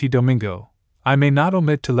at St. Domingo, I may not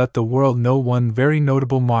omit to let the world know one very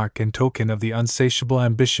notable mark and token of the unsatiable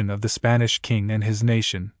ambition of the Spanish king and his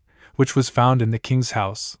nation, which was found in the king's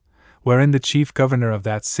house, wherein the chief governor of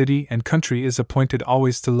that city and country is appointed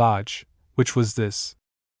always to lodge, which was this.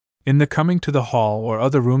 In the coming to the hall or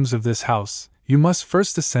other rooms of this house, you must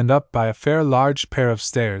first ascend up by a fair large pair of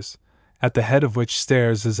stairs, at the head of which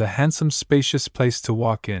stairs is a handsome spacious place to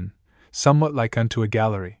walk in, somewhat like unto a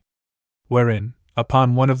gallery, wherein,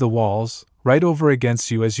 upon one of the walls, right over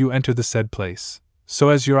against you as you enter the said place, so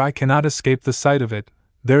as your eye cannot escape the sight of it,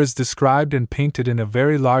 there is described and painted in a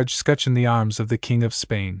very large scutcheon the arms of the King of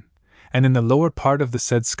Spain, and in the lower part of the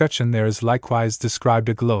said scutcheon there is likewise described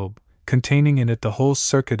a globe, containing in it the whole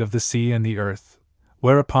circuit of the sea and the earth,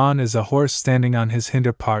 whereupon is a horse standing on his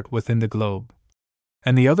hinder part within the globe,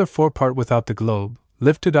 and the other forepart without the globe,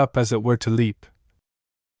 lifted up as it were to leap,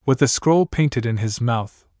 with a scroll painted in his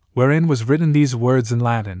mouth, wherein was written these words in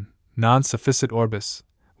Latin, Non sufficit orbis,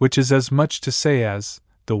 which is as much to say as,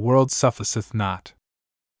 the world sufficeth not.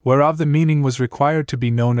 Whereof the meaning was required to be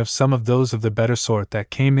known of some of those of the better sort that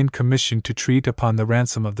came in commission to treat upon the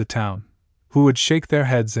ransom of the town, who would shake their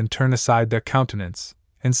heads and turn aside their countenance,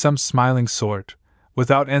 in some smiling sort,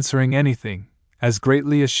 without answering anything, as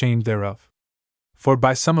greatly ashamed thereof. For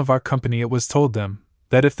by some of our company it was told them,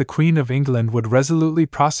 that if the Queen of England would resolutely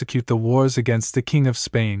prosecute the wars against the King of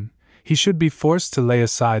Spain, he should be forced to lay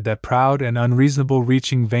aside that proud and unreasonable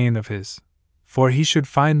reaching vein of his, for he should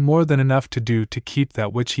find more than enough to do to keep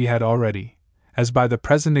that which he had already, as by the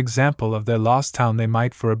present example of their lost town they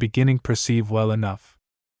might for a beginning perceive well enough.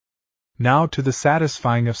 Now to the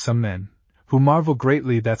satisfying of some men, who marvel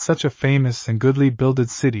greatly that such a famous and goodly builded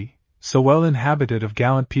city, so well inhabited of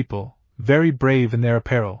gallant people, very brave in their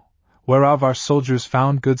apparel, whereof our soldiers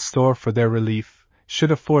found good store for their relief, should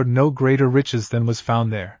afford no greater riches than was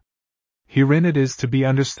found there. Herein it is to be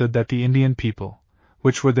understood that the Indian people,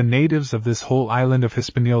 which were the natives of this whole island of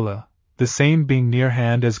Hispaniola, the same being near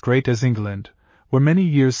hand as great as England, were many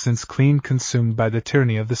years since clean consumed by the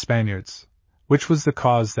tyranny of the Spaniards, which was the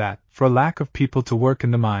cause that, for lack of people to work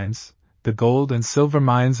in the mines, the gold and silver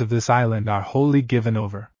mines of this island are wholly given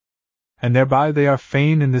over. And thereby they are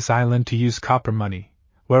fain in this island to use copper money,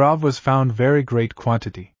 whereof was found very great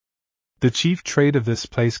quantity. The chief trade of this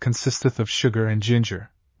place consisteth of sugar and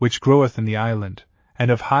ginger, which groweth in the island,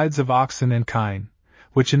 and of hides of oxen and kine,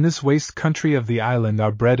 which in this waste country of the island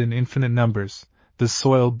are bred in infinite numbers, the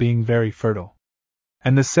soil being very fertile.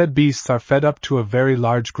 And the said beasts are fed up to a very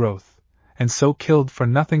large growth, and so killed for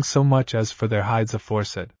nothing so much as for their hides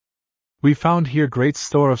aforesaid. We found here great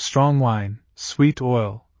store of strong wine, sweet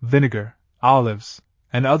oil, vinegar, olives,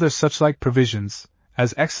 and other such like provisions,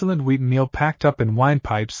 as excellent wheat meal packed up in wine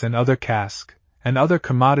pipes and other casks, and other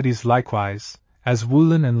commodities likewise, as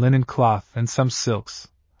woolen and linen cloth and some silks,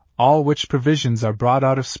 all which provisions are brought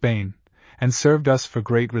out of Spain, and served us for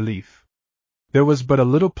great relief. There was but a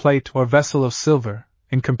little plate or vessel of silver,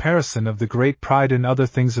 in comparison of the great pride in other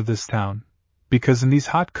things of this town, because in these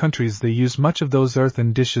hot countries they use much of those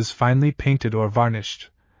earthen dishes finely painted or varnished,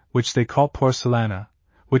 which they call porcelana,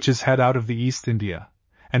 which is had out of the East India,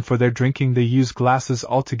 and for their drinking they use glasses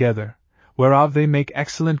altogether, whereof they make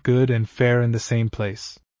excellent good and fair in the same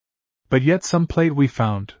place. But yet some plate we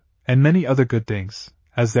found, and many other good things,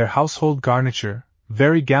 as their household garniture,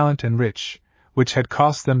 very gallant and rich, which had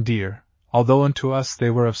cost them dear, although unto us they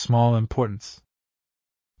were of small importance.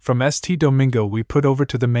 From St. Domingo we put over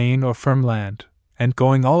to the main or firm land, and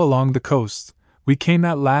going all along the coast, we came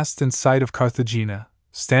at last in sight of Carthagena,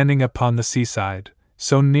 standing upon the seaside,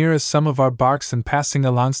 so near as some of our barks and passing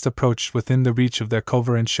alongst approached within the reach of their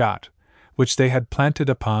culver and shot, which they had planted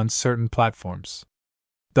upon certain platforms.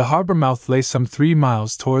 The harbour mouth lay some 3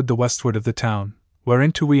 miles toward the westward of the town,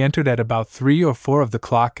 whereinto we entered at about 3 or 4 of the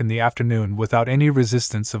clock in the afternoon without any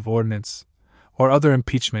resistance of ordnance, or other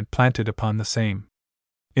impeachment planted upon the same.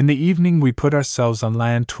 In the evening we put ourselves on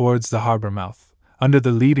land towards the harbour mouth, under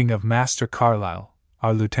the leading of Master Carlyle,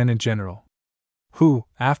 our Lieutenant General, who,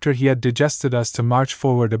 after he had digested us to march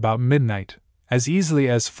forward about midnight, as easily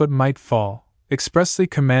as foot might fall, expressly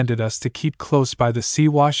commanded us to keep close by the sea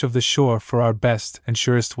wash of the shore for our best and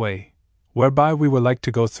surest way, whereby we were like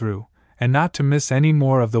to go through, and not to miss any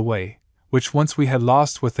more of the way, which once we had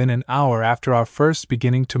lost within an hour after our first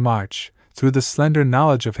beginning to march, through the slender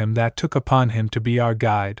knowledge of him that took upon him to be our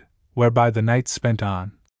guide, whereby the night spent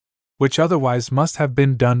on, which otherwise must have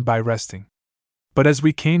been done by resting. But as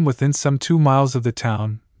we came within some 2 miles of the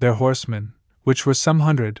town, their horsemen, which were some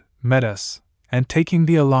 100, met us, and taking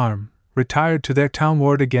the alarm, retired to their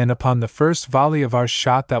townward again upon the first volley of our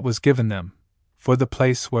shot that was given them, for the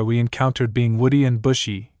place where we encountered being woody and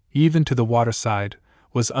bushy, even to the waterside,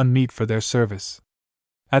 was unmeet for their service.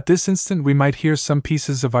 At this instant we might hear some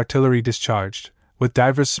pieces of artillery discharged, with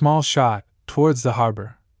divers small shot, towards the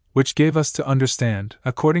harbour, which gave us to understand,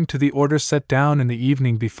 according to the order set down in the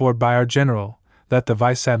evening before by our general, that the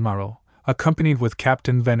Vice-Admiral, accompanied with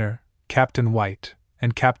Captain Venner, Captain White,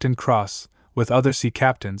 and Captain Cross, with other sea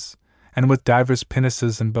captains, and with divers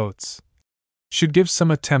pinnaces and boats, should give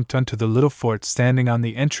some attempt unto the little fort standing on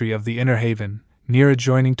the entry of the inner haven, near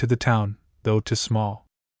adjoining to the town, though to small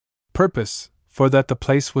purpose, for that the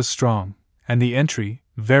place was strong, and the entry,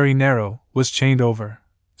 very narrow, was chained over,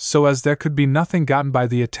 so as there could be nothing gotten by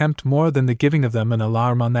the attempt more than the giving of them an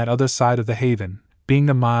alarm on that other side of the haven, being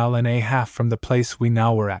 1.5 miles from the place we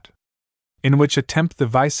now were at. In which attempt the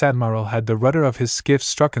Vice-Admiral had the rudder of his skiff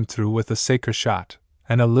strucken through with a saker shot,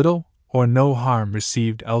 and a little or no harm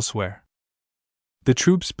received elsewhere. The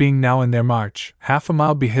troops being now in their march, 1/2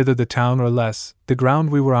 mile behither the town or less, the ground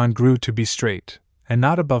we were on grew to be straight, and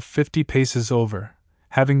not above 50 paces over,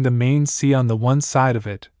 having the main sea on the one side of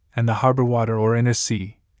it, and the harbour water or inner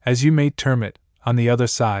sea, as you may term it, on the other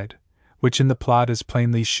side, which in the plot is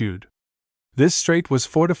plainly shewed. This strait was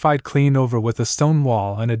fortified clean over with a stone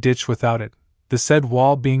wall and a ditch without it, the said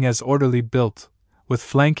wall being as orderly built, with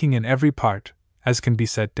flanking in every part, as can be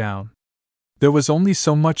set down. There was only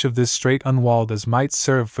so much of this strait unwalled as might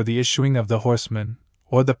serve for the issuing of the horsemen,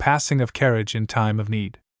 or the passing of carriage in time of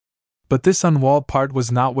need. But this unwalled part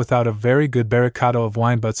was not without a very good barricado of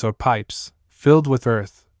winebutts or pipes, filled with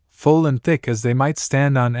earth, full and thick as they might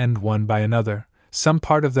stand on end one by another, some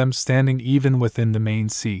part of them standing even within the main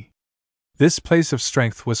sea. This place of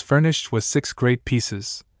strength was furnished with 6 great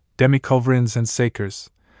pieces, demi-culverins and sakers,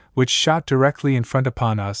 which shot directly in front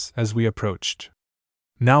upon us as we approached.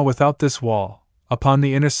 Now without this wall, upon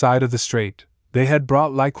the inner side of the strait, They had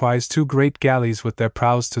brought likewise 2 great galleys with their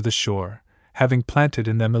prows to the shore, having planted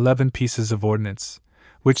in them 11 pieces of ordnance,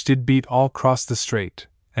 which did beat all cross the strait,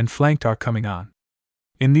 and flanked our coming on.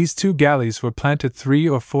 In these 2 galleys were planted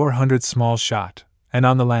 300 or 400 small shot, and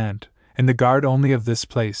on the land, in the guard only of this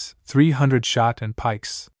place, 300 shot and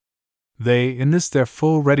pikes. They, in this their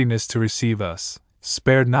full readiness to receive us,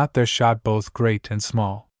 spared not their shot both great and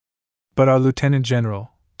small. But our Lieutenant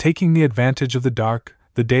General, taking the advantage of the dark,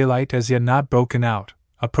 the daylight as yet not broken out,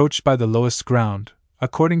 approached by the lowest ground,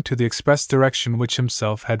 according to the express direction which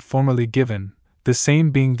himself had formerly given, the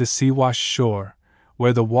same being the sea-washed shore,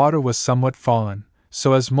 where the water was somewhat fallen,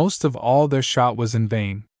 so as most of all their shot was in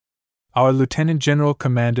vain. Our Lieutenant General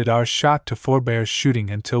commanded our shot to forbear shooting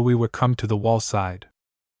until we were come to the wall side.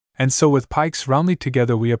 And so with pikes roundly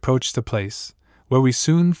together we approached the place, where we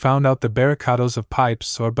soon found out the barricadoes of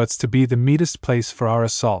pipes or butts to be the meetest place for our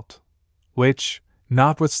assault, which,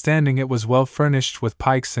 notwithstanding it was well furnished with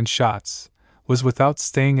pikes and shots, was without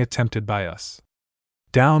staying attempted by us.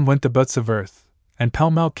 Down went the butts of earth, and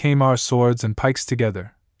pell-mell came our swords and pikes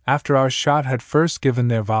together, after our shot had first given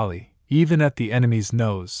their volley, even at the enemy's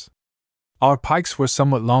nose. Our pikes were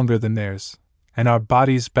somewhat longer than theirs, and our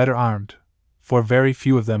bodies better armed, for very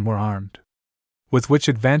few of them were armed. With which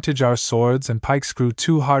advantage our swords and pikes grew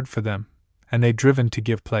too hard for them, and they driven to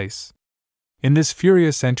give place. In this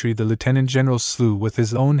furious entry the Lieutenant General slew with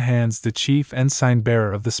his own hands the chief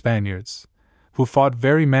ensign-bearer of the Spaniards, who fought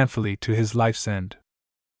very manfully to his life's end.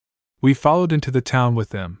 We followed into the town with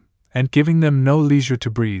them, and giving them no leisure to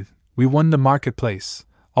breathe, we won the market-place,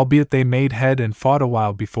 albeit they made head and fought a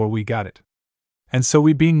while before we got it. And so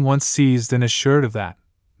we being once seized and assured of that,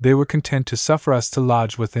 they were content to suffer us to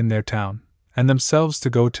lodge within their town, and themselves to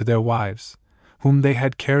go to their wives, whom they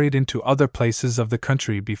had carried into other places of the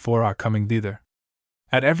country before our coming thither.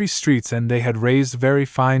 At every street's end they had raised very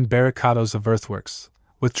fine barricadoes of earthworks,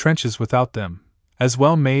 with trenches without them, as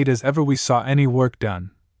well made as ever we saw any work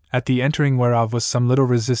done, at the entering whereof was some little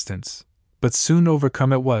resistance, but soon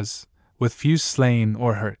overcome it was, with few slain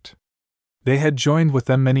or hurt. They had joined with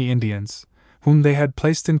them many Indians, whom they had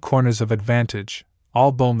placed in corners of advantage,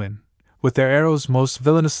 all bowmen, with their arrows most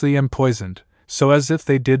villainously empoisoned, so as if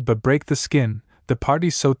they did but break the skin, the party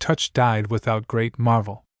so touched died without great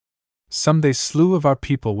marvel. Some they slew of our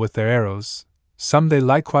people with their arrows, some they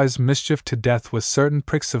likewise mischieved to death with certain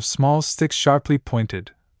pricks of small sticks sharply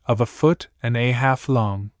pointed, of a foot and a half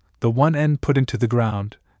long, the one end put into the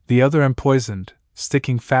ground, the other empoisoned,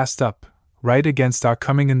 sticking fast up, right against our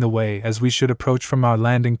coming in the way as we should approach from our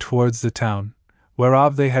landing towards the town,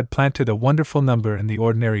 whereof they had planted a wonderful number in the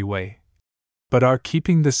ordinary way. But our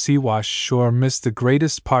keeping the sea-washed shore missed the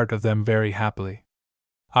greatest part of them very happily.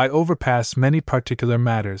 I overpass many particular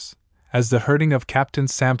matters, as the hurting of Captain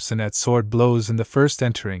Sampson at sword blows in the first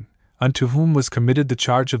entering, unto whom was committed the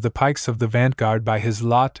charge of the pikes of the vanguard by his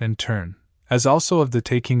lot and turn, as also of the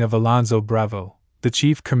taking of Alonzo Bravo, the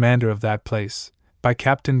chief commander of that place, by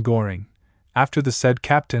Captain Goring, after the said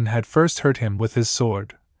captain had first hurt him with his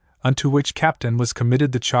sword, unto which captain was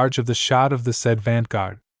committed the charge of the shot of the said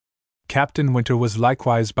vanguard. Captain Winter was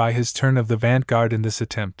likewise by his turn of the vanguard in this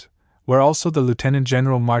attempt, where also the Lieutenant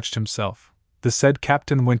General marched himself, the said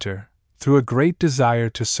Captain Winter, through a great desire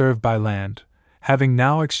to serve by land, having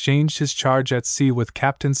now exchanged his charge at sea with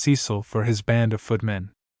Captain Cecil for his band of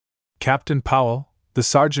footmen. Captain Powell, the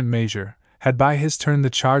sergeant major, had by his turn the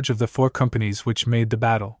charge of the 4 companies which made the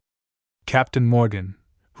battle. Captain Morgan,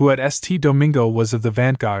 who at St. Domingo was of the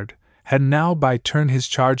vanguard, had now by turn his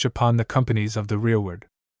charge upon the companies of the rearward.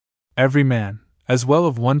 Every man, as well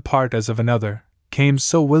of one part as of another, came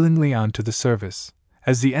so willingly on to the service,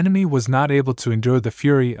 as the enemy was not able to endure the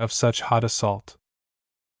fury of such hot assault.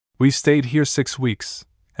 We stayed here 6 weeks,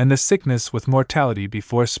 and the sickness with mortality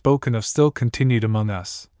before spoken of still continued among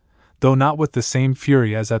us, though not with the same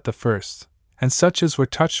fury as at the first, and such as were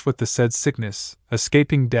touched with the said sickness,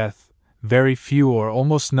 escaping death, very few or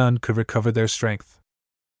almost none could recover their strength.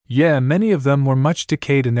 Yea, many of them were much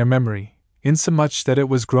decayed in their memory, insomuch that it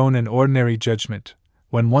was grown an ordinary judgment,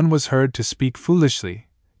 when one was heard to speak foolishly,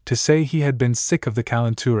 to say he had been sick of the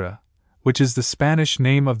calentura, which is the Spanish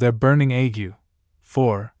name of their burning ague,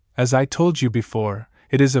 for, as I told you before,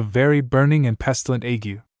 it is a very burning and pestilent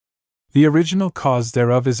ague. The original cause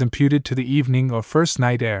thereof is imputed to the evening or first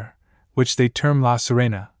night air, which they term La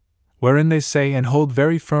Serena, wherein they say and hold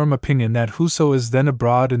very firm opinion that whoso is then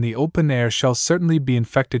abroad in the open air shall certainly be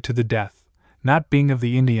infected to the death, not being of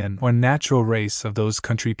the Indian or natural race of those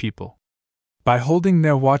country people. By holding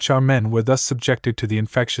their watch our men were thus subjected to the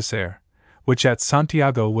infectious air, which at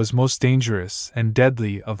Santiago was most dangerous and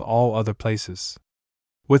deadly of all other places.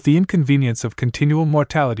 With the inconvenience of continual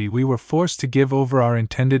mortality, we were forced to give over our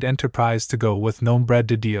intended enterprise to go with Nombre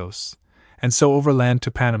de Dios, and so overland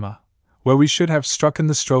to Panama, where we should have strucken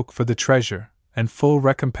the stroke for the treasure and full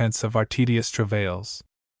recompense of our tedious travails.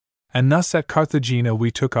 And thus at Carthagena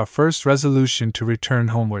we took our first resolution to return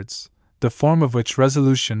homewards, the form of which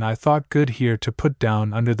resolution I thought good here to put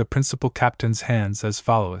down under the principal captain's hands as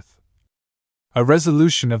followeth. A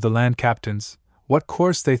resolution of the land captains, what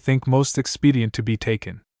course they think most expedient to be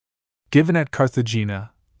taken. Given at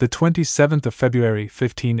Carthagena, the 27th of February,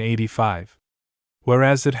 1585.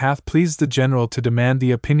 Whereas it hath pleased the general to demand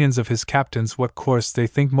the opinions of his captains what course they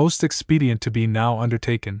think most expedient to be now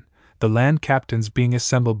undertaken, the land captains being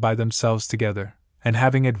assembled by themselves together, and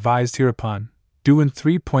having advised hereupon, do in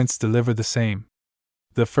 3 points deliver the same.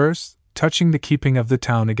 The first, touching the keeping of the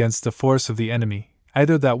town against the force of the enemy,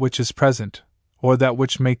 either that which is present, or that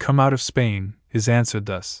which may come out of Spain, is answered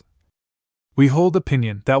thus. We hold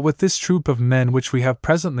opinion that with this troop of men which we have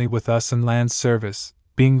presently with us in land service,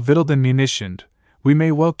 being victualled and munitioned, we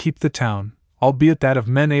may well keep the town, albeit that of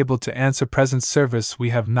men able to answer present service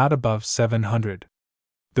we have not above 700.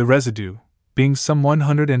 The residue, being some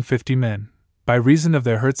 150 men, by reason of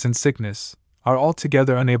their hurts and sickness, are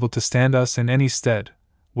altogether unable to stand us in any stead,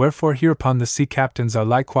 wherefore hereupon the sea captains are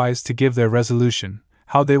likewise to give their resolution,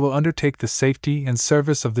 how they will undertake the safety and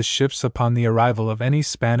service of the ships upon the arrival of any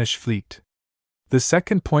Spanish fleet. The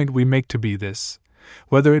second point we make to be this,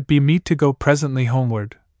 whether it be meet to go presently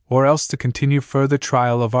homeward, or else to continue further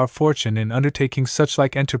trial of our fortune in undertaking such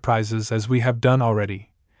like enterprises as we have done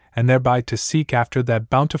already, and thereby to seek after that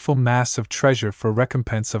bountiful mass of treasure for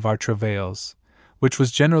recompense of our travails, which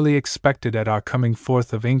was generally expected at our coming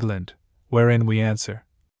forth of England, wherein we answer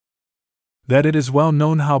that it is well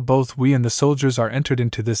known how both we and the soldiers are entered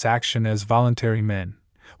into this action as voluntary men,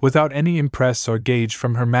 without any impress or gage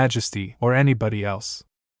from Her Majesty or anybody else.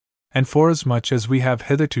 And forasmuch as we have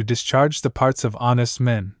hitherto discharged the parts of honest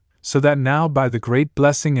men, so that now by the great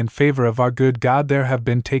blessing and favor of our good God there have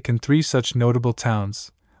been taken 3 such notable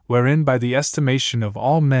towns, wherein by the estimation of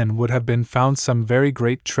all men would have been found some very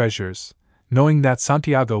great treasures, knowing that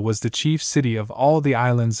Santiago was the chief city of all the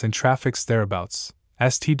islands and traffics thereabouts,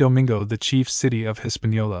 St. Domingo the chief city of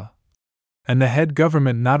Hispaniola, and the head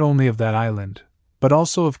government not only of that island, but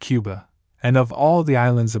also of Cuba, and of all the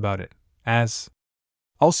islands about it, as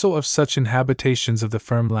also of such inhabitations of the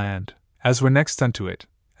firm land, as were next unto it,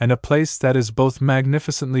 and a place that is both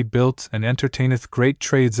magnificently built and entertaineth great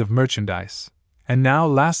trades of merchandise. And now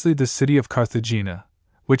lastly the city of Carthagena,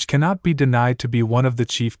 which cannot be denied to be one of the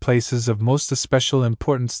chief places of most especial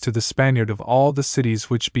importance to the Spaniard of all the cities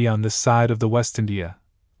which be on this side of the West India.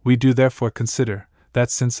 We do therefore consider, that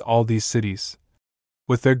since all these cities,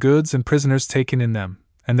 with their goods and prisoners taken in them,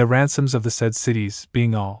 and the ransoms of the said cities,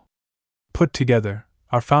 being all put together,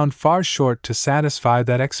 are found far short to satisfy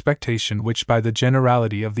that expectation which by the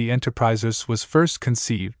generality of the enterprisers was first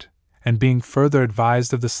conceived, and being further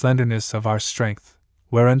advised of the slenderness of our strength,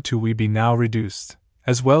 whereunto we be now reduced,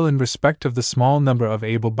 as well in respect of the small number of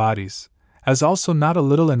able bodies, as also not a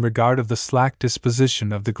little in regard of the slack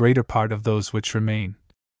disposition of the greater part of those which remain,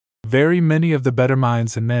 very many of the better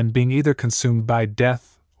minds and men being either consumed by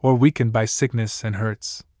death, or weakened by sickness and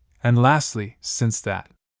hurts. And lastly, since that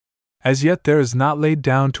as yet there is not laid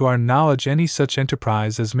down to our knowledge any such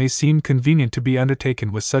enterprise as may seem convenient to be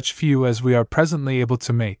undertaken with such few as we are presently able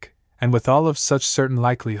to make, and with all of such certain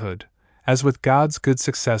likelihood, as with God's good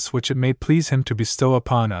success which it may please Him to bestow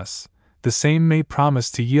upon us, the same may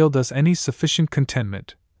promise to yield us any sufficient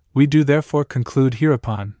contentment, we do therefore conclude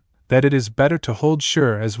hereupon, that it is better to hold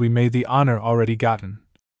sure as we may the honor already gotten,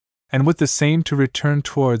 and with the same to return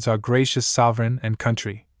towards our gracious sovereign and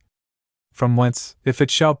country. From whence, if it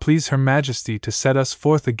shall please Her Majesty to set us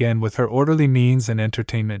forth again with her orderly means and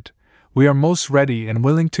entertainment, we are most ready and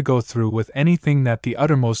willing to go through with anything that the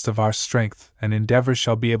uttermost of our strength and endeavor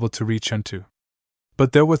shall be able to reach unto.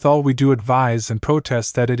 But therewithal we do advise and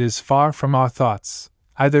protest that it is far from our thoughts,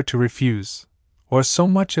 either to refuse, or so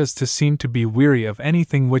much as to seem to be weary of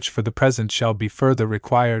anything which for the present shall be further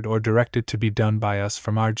required or directed to be done by us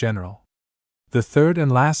from our general. The third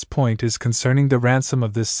and last point is concerning the ransom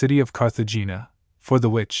of this city of Carthagena, for the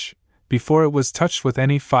which, before it was touched with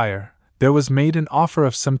any fire, there was made an offer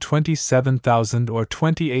of some 27,000 or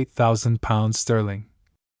 28,000 pounds sterling.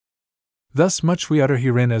 Thus much we utter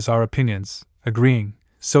herein as our opinions, agreeing,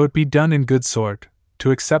 so it be done in good sort,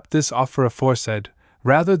 to accept this offer aforesaid,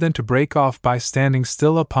 rather than to break off by standing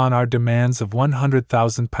still upon our demands of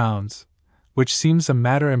 100,000 pounds, which seems a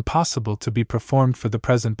matter impossible to be performed for the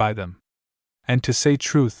present by them. And to say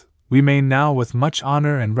truth, We may now with much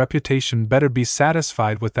honor and reputation better be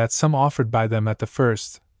satisfied with that sum offered by them at the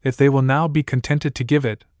first, if they will now be contented to give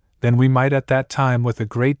it, than we might at that time with a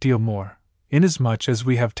great deal more, inasmuch as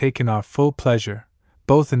we have taken our full pleasure,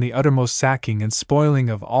 both in the uttermost sacking and spoiling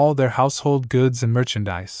of all their household goods and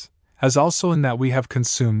merchandise, as also in that we have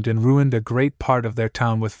consumed and ruined a great part of their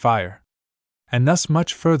town with fire. And thus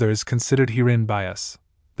much further is considered herein by us,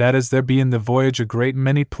 that as there be in the voyage a great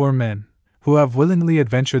many poor men, who have willingly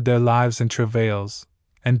adventured their lives in travails,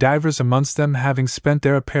 and divers amongst them having spent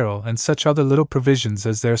their apparel and such other little provisions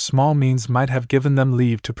as their small means might have given them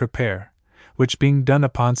leave to prepare, which being done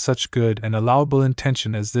upon such good and allowable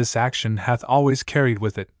intention as this action hath always carried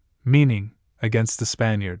with it, meaning, against the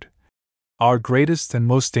Spaniard, our greatest and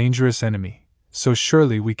most dangerous enemy, so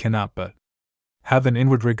surely we cannot but have an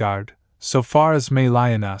inward regard, so far as may lie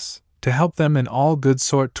in us, to help them in all good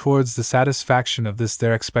sort towards the satisfaction of this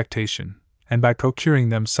their expectation, and by procuring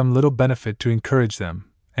them some little benefit to encourage them,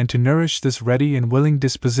 and to nourish this ready and willing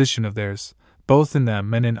disposition of theirs, both in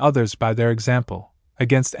them and in others by their example,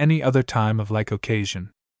 against any other time of like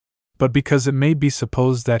occasion. But because it may be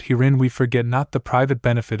supposed that herein we forget not the private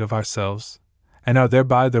benefit of ourselves, and are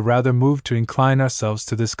thereby the rather moved to incline ourselves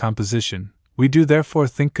to this composition, we do therefore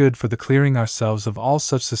think good for the clearing ourselves of all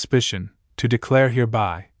such suspicion, to declare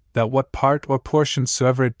hereby, that what part or portion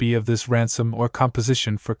soever it be of this ransom or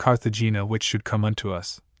composition for Carthagena which should come unto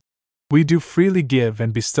us, we do freely give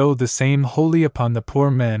and bestow the same wholly upon the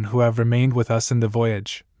poor men who have remained with us in the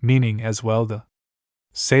voyage, meaning as well the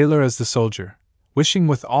sailor as the soldier, wishing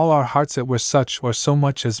with all our hearts it were such or so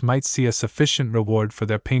much as might see a sufficient reward for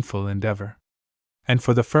their painful endeavor. And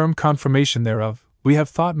for the firm confirmation thereof, we have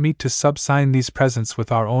thought meet to subsign these presents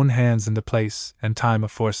with our own hands in the place and time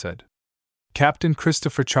aforesaid. Captain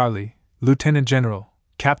Christopher Charlie, Lieutenant General,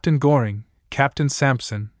 Captain Goring, Captain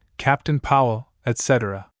Sampson, Captain Powell,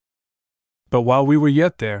 etc. But while we were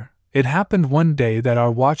yet there, it happened one day that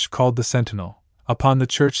our watch called the sentinel, upon the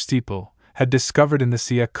church steeple, had discovered in the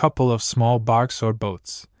sea a couple of small barks or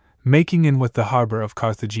boats, making in with the harbor of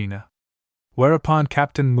Carthagena. Whereupon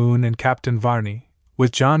Captain Moon and Captain Varney,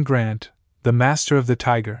 with John Grant, the master of the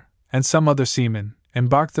Tiger, and some other seamen,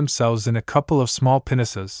 embarked themselves in a couple of small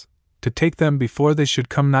pinnaces, to take them before they should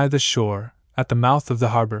come nigh the shore, at the mouth of the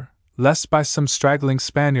harbor, lest by some straggling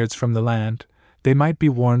Spaniards from the land, they might be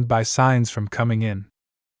warned by signs from coming in.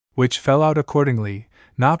 Which fell out accordingly,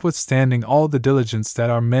 notwithstanding all the diligence that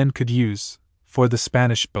our men could use, for the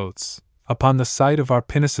Spanish boats, upon the sight of our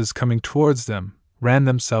pinnaces coming towards them, ran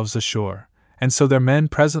themselves ashore, and so their men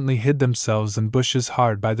presently hid themselves in bushes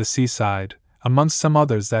hard by the seaside, amongst some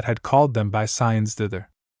others that had called them by signs thither.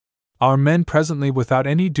 Our men presently without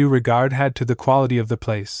any due regard had to the quality of the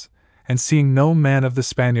place, and seeing no man of the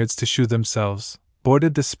Spaniards to shew themselves,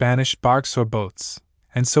 boarded the Spanish barks or boats,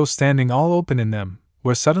 and so standing all open in them,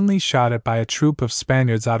 were suddenly shot at by a troop of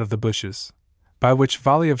Spaniards out of the bushes, by which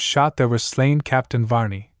volley of shot there were slain Captain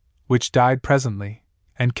Varney, which died presently,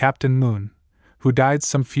 and Captain Moon, who died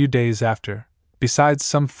some few days after, besides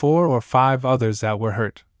some 4 or 5 others that were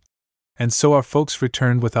hurt. And so our folks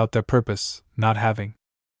returned without their purpose, not having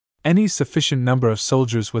any sufficient number of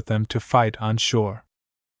soldiers with them to fight on shore.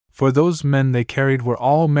 For those men they carried were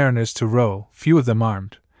all mariners to row, few of them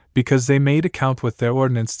armed, because they made account with their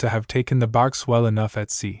ordnance to have taken the barks well enough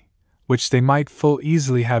at sea, which they might full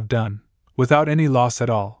easily have done, without any loss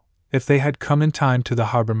at all, if they had come in time to the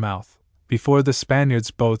harbor mouth, before the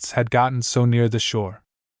Spaniards' boats had gotten so near the shore.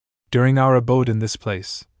 During our abode in this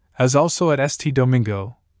place, as also at St.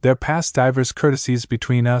 Domingo, there passed divers courtesies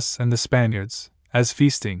between us and the Spaniards, as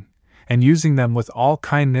feasting, and using them with all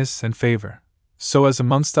kindness and favor, so as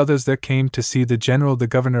amongst others there came to see the general the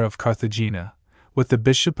governor of Carthagena, with the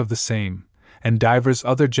bishop of the same, and divers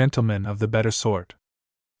other gentlemen of the better sort.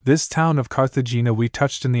 This town of Carthagena we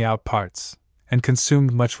touched in the out parts, and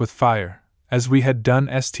consumed much with fire, as we had done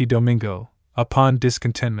St. Domingo, upon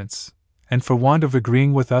discontentments, and for want of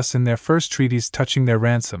agreeing with us in their first treaties touching their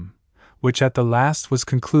ransom, which at the last was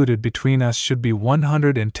concluded between us should be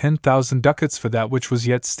 110,000 ducats for that which was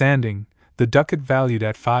yet standing, the ducat valued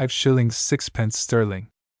at 5 shillings 6 sterling.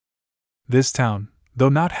 This town, though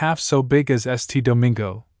not half so big as St.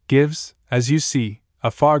 Domingo, gives, as you see,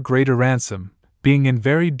 a far greater ransom, being in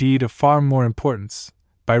very deed of far more importance,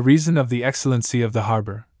 by reason of the excellency of the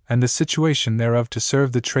harbor, and the situation thereof to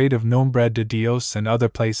serve the trade of Nombre de Dios and other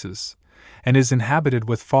places, and is inhabited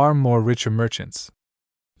with far more richer merchants.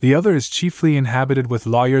 The other is chiefly inhabited with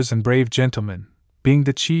lawyers and brave gentlemen, being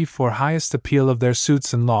the chief or highest appeal of their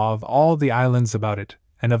suits in law of all the islands about it,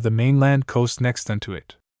 and of the mainland coast next unto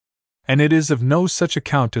it. And it is of no such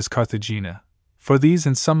account as Carthagena, for these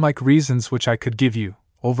and some like reasons which I could give you,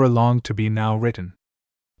 overlong to be now written.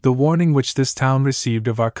 The warning which this town received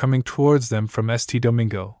of our coming towards them from St.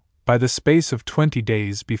 Domingo, by the space of 20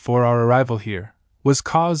 days before our arrival here, was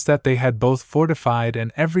caused that they had both fortified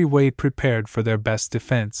and every way prepared for their best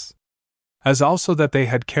defense, as also that they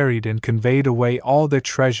had carried and conveyed away all their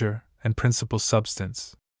treasure and principal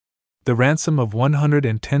substance. The ransom of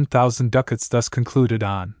 110,000 ducats thus concluded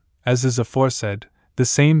on, as is aforesaid, the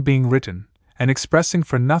same being written, and expressing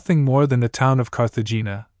for nothing more than the town of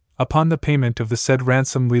Carthagena. Upon the payment of the said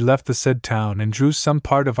ransom we left the said town and drew some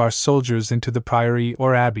part of our soldiers into the priory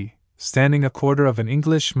or abbey, standing a quarter of an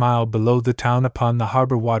English mile below the town upon the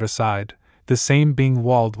harbour waterside, the same being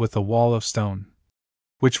walled with a wall of stone,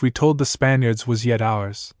 which we told the Spaniards was yet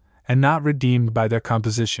ours, and not redeemed by their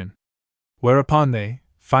composition. Whereupon they,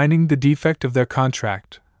 finding the defect of their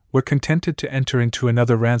contract, were contented to enter into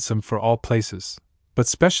another ransom for all places, but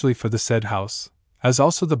specially for the said house, as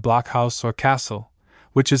also the blockhouse or castle,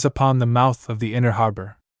 which is upon the mouth of the inner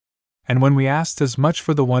harbour. And when we asked as much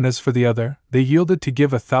for the one as for the other, they yielded to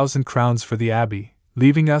give 1,000 crowns for the abbey,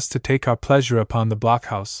 leaving us to take our pleasure upon the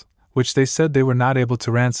blockhouse, which they said they were not able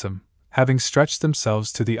to ransom, having stretched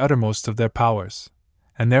themselves to the uttermost of their powers,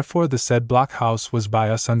 and therefore the said blockhouse was by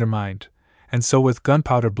us undermined, and so with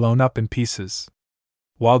gunpowder blown up in pieces.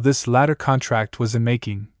 While this latter contract was in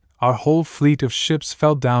making, our whole fleet of ships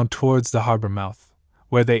fell down towards the harbour mouth,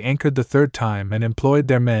 where they anchored the third time and employed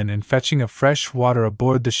their men in fetching of fresh water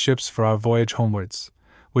aboard the ships for our voyage homewards,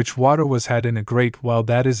 which water was had in a great well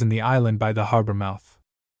that is in the island by the harbour mouth.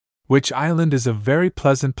 Which island is a very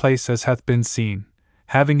pleasant place as hath been seen,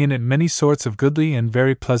 having in it many sorts of goodly and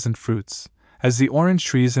very pleasant fruits, as the orange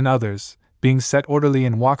trees and others, being set orderly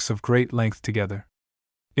in walks of great length together.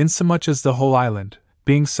 Insomuch as the whole island,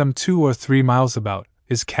 being some 2 or 3 miles about,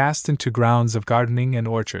 is cast into grounds of gardening and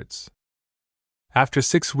orchards. After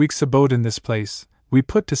 6 weeks' abode in this place, we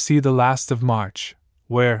put to sea the last of March,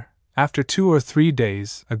 where, after 2 or 3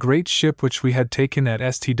 days, a great ship which we had taken at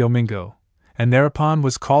St. Domingo, and thereupon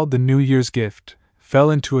was called the New Year's Gift, fell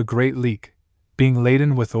into a great leak, being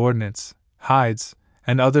laden with ordnance, hides,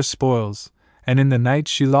 and other spoils, and in the night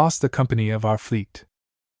she lost the company of our fleet.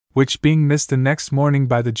 Which being missed the next morning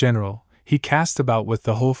by the general, he cast about with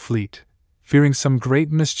the whole fleet, fearing some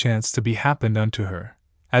great mischance to be happened unto her,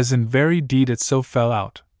 as in very deed it so fell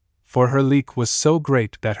out, for her leak was so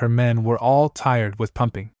great that her men were all tired with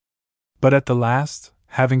pumping. But at the last,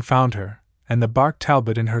 having found her, and the bark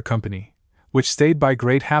Talbot in her company, which stayed by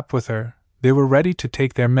great hap with her, they were ready to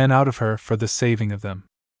take their men out of her for the saving of them.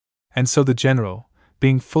 And so the general,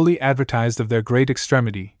 being fully advertised of their great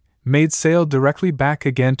extremity, made sail directly back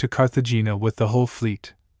again to Carthagena with the whole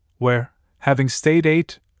fleet, where, having stayed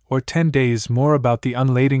 8 or 10 days more about the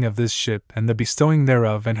unlading of this ship and the bestowing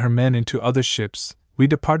thereof and her men into other ships, we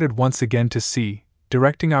departed once again to sea,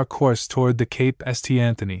 directing our course toward the Cape St.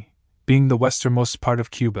 Anthony, being the westernmost part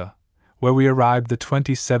of Cuba, where we arrived the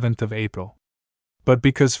 27th of April. But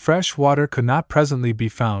because fresh water could not presently be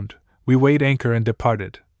found, we weighed anchor and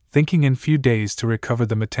departed, thinking in few days to recover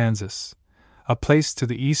the Matanzas, a place to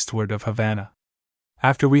the eastward of Havana.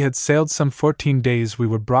 After we had sailed some 14 days we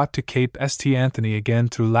were brought to Cape St. Anthony again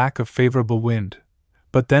through lack of favorable wind,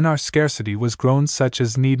 but then our scarcity was grown such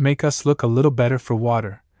as need make us look a little better for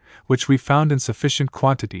water, which we found in sufficient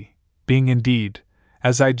quantity, being indeed,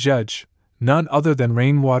 as I judge, none other than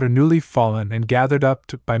rain-water newly fallen and gathered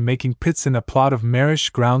up by making pits in a plot of marish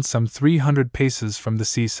ground some 300 paces from the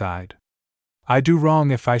seaside. I do wrong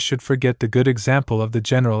if I should forget the good example of the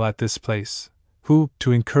general at this place, who,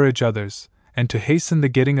 to encourage others, and to hasten the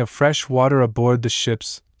getting of fresh water aboard the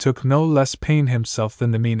ships, took no less pain himself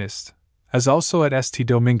than the meanest, as also at St.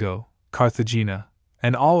 Domingo, Carthagena,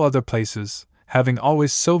 and all other places, having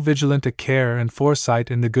always so vigilant a care and foresight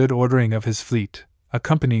in the good ordering of his fleet,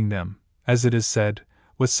 accompanying them, as it is said,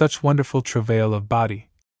 with such wonderful travail of body.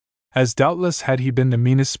 As doubtless had he been the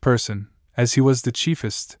meanest person, as he was the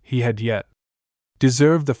chiefest, he had yet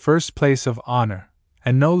deserved the first place of honor,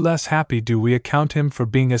 and no less happy do we account him for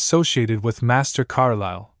being associated with Master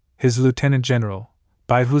Carlyle, his lieutenant general,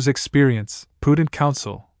 by whose experience, prudent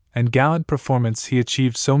counsel, and gallant performance he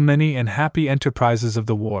achieved so many and happy enterprises of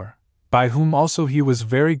the war, by whom also he was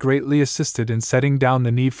very greatly assisted in setting down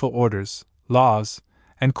the needful orders, laws,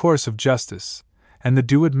 and course of justice, and the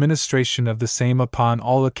due administration of the same upon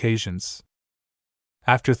all occasions.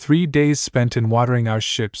 After 3 days spent in watering our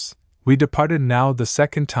ships, we departed now the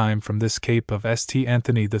second time from this Cape of St.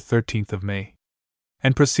 Anthony the 13th of May.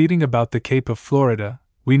 And proceeding about the Cape of Florida,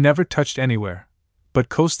 we never touched anywhere, but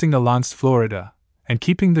coasting alongst Florida, and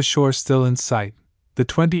keeping the shore still in sight, the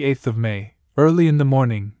 28th of May, early in the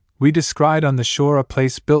morning, we descried on the shore a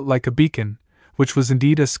place built like a beacon, which was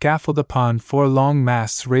indeed a scaffold upon 4 long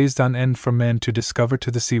masts raised on end for men to discover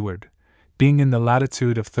to the seaward, being in the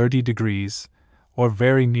latitude of 30 degrees, or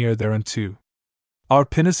very near thereunto. Our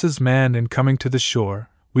pinnaces manned, and coming to the shore,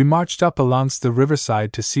 we marched up alongst the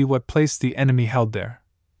riverside to see what place the enemy held there,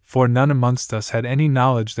 for none amongst us had any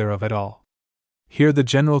knowledge thereof at all. Here the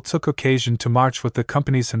general took occasion to march with the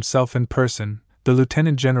companies himself in person, the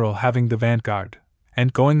lieutenant general having the vanguard,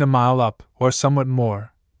 and going a mile up, or somewhat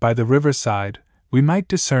more, by the riverside, we might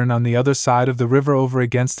discern on the other side of the river over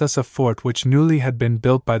against us a fort which newly had been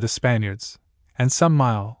built by the Spaniards, and some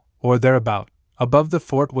mile, or thereabout, above the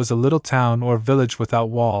fort was a little town or village without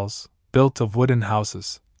walls, built of wooden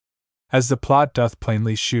houses, as the plot doth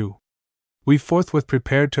plainly shew. We forthwith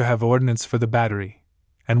prepared to have ordnance for the battery,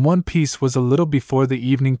 and one piece was a little before the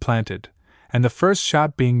evening planted, and the first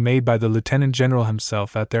shot being made by the lieutenant general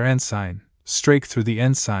himself at their ensign, strake through the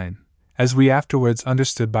ensign, as we afterwards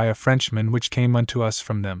understood by a Frenchman which came unto us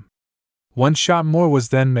from them. One shot more was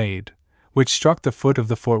then made, which struck the foot of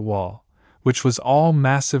the fort wall, which was all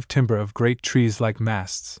massive timber of great trees like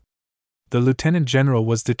masts. The lieutenant general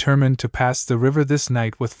was determined to pass the river this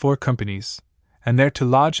night with 4 companies, and there to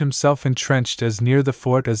lodge himself entrenched as near the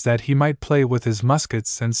fort as that he might play with his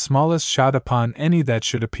muskets and smallest shot upon any that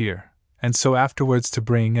should appear, and so afterwards to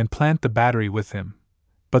bring and plant the battery with him.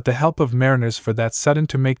 But the help of mariners for that sudden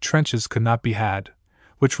to make trenches could not be had,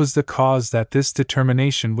 which was the cause that this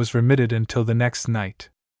determination was remitted until the next night.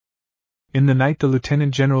 In the night the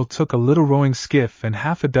lieutenant general took a little rowing skiff and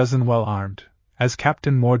 6 well armed, as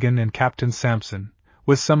Captain Morgan and Captain Sampson,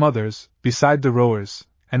 with some others, beside the rowers,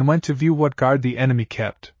 and went to view what guard the enemy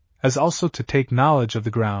kept, as also to take knowledge of the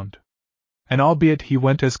ground. And albeit he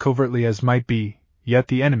went as covertly as might be, yet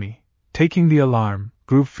the enemy, taking the alarm,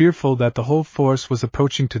 grew fearful that the whole force was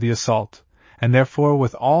approaching to the assault, and therefore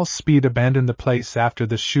with all speed abandoned the place after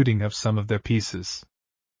the shooting of some of their pieces.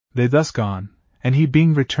 They thus gone, and he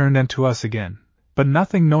being returned unto us again, but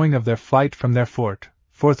nothing knowing of their flight from their fort,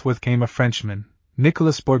 forthwith came a Frenchman,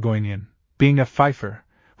 Nicholas Bourgoignon, being a fifer,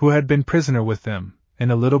 who had been prisoner with them,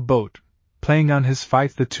 in a little boat, playing on his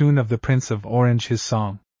fife the tune of the Prince of Orange his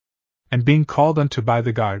song. And being called unto by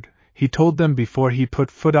the guard, he told them before he put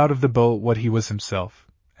foot out of the boat what he was himself,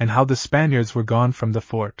 and how the Spaniards were gone from the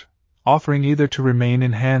fort, offering either to remain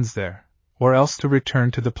in hands there, or else to return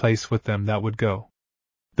to the place with them that would go.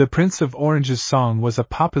 The Prince of Orange's song was a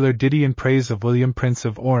popular ditty in praise of William Prince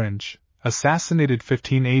of Orange, assassinated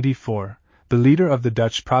 1584, the leader of the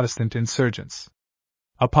Dutch Protestant insurgents.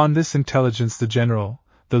 Upon this intelligence the general,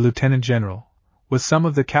 the lieutenant general, with some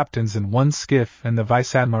of the captains in one skiff and the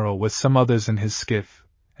vice-admiral with some others in his skiff,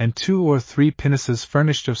 and 2 or 3 pinnaces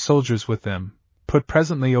furnished of soldiers with them, put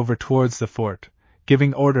presently over towards the fort,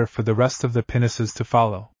 giving order for the rest of the pinnaces to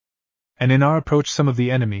follow. And in our approach some of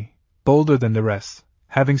the enemy, bolder than the rest,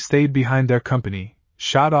 having stayed behind their company,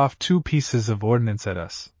 shot off 2 pieces of ordnance at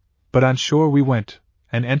us. But on shore we went,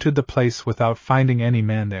 and entered the place without finding any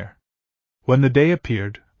man there. When the day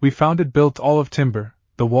appeared, we found it built all of timber,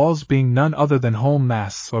 the walls being none other than whole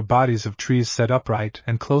masts or bodies of trees set upright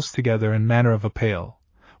and close together in manner of a pale,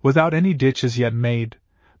 without any ditch as yet made,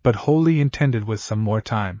 but wholly intended with some more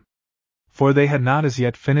time. For they had not as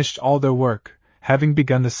yet finished all their work, having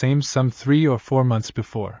begun the same some 3 or 4 months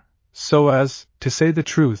before, so as, to say the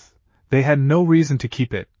truth, they had no reason to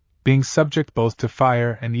keep it, being subject both to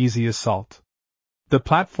fire and easy assault. The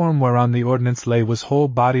platform whereon the ordnance lay was whole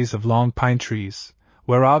bodies of long pine trees,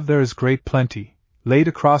 whereof there is great plenty, laid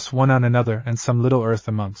across one on another and some little earth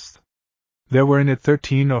amongst. There were in it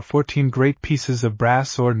 13 or 14 great pieces of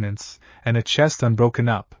brass ordnance, and a chest unbroken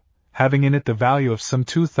up, having in it the value of some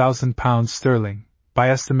 2,000 pounds sterling, by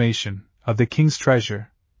estimation, of the king's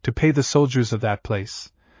treasure, to pay the soldiers of that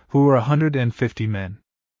place, who were 150 men.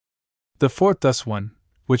 The fort thus won,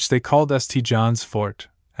 which they called St. John's Fort,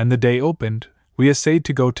 and the day opened, we essayed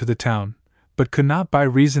to go to the town, but could not by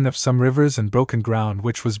reason of some rivers and broken ground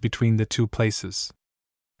which was between the 2 places.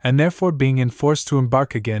 And therefore being enforced to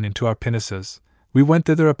embark again into our pinnaces, we went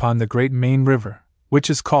thither upon the great main river, which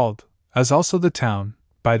is called, as also the town,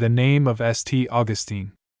 by the name of St.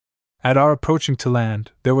 Augustine. At our approaching to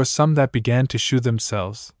land, there were some that began to shew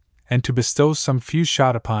themselves, and to bestow some few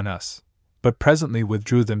shot upon us, but presently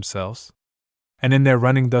withdrew themselves. And in their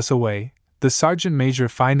running thus away, the sergeant major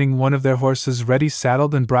finding one of their horses ready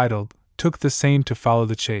saddled and bridled, took the same to follow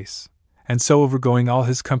the chase, and so overgoing all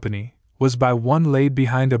his company, was by one laid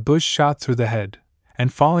behind a bush shot through the head,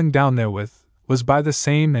 and falling down therewith, was by the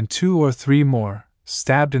same and 2 or 3 more,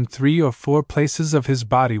 stabbed in 3 or 4 places of his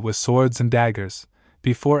body with swords and daggers,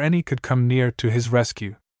 before any could come near to his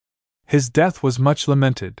rescue. His death was much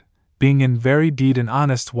lamented, being in very deed an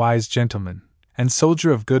honest wise gentleman, and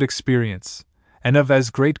soldier of good experience, and of as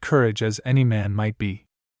great courage as any man might be.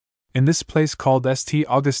 In this place called St.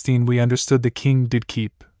 Augustine we understood the king did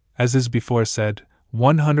keep, as is before said,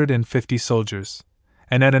 150 soldiers,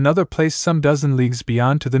 and at another place some dozen leagues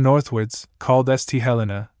beyond to the northwards, called St.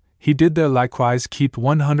 Helena, he did there likewise keep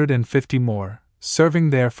 150 more, serving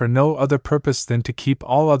there for no other purpose than to keep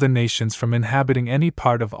all other nations from inhabiting any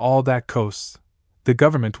part of all that coast, the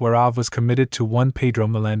government whereof was committed to one Pedro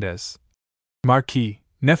Melendez, Marquis,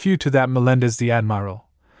 nephew to that Melendez the Admiral,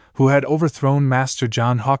 who had overthrown Master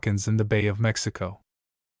John Hawkins in the Bay of Mexico,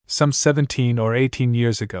 some 17 or 18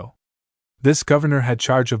 years ago. This governor had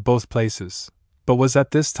charge of both places, but was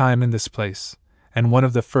at this time in this place, and one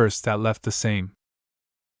of the first that left the same.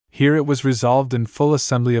 Here it was resolved in full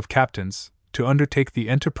assembly of captains, to undertake the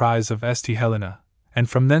enterprise of St. Helena, and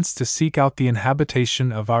from thence to seek out the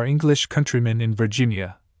inhabitation of our English countrymen in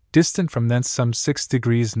Virginia, distant from thence some 6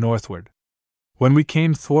 degrees northward. When we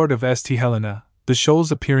came thwart of St. Helena, the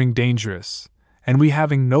shoals appearing dangerous, and we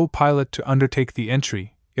having no pilot to undertake the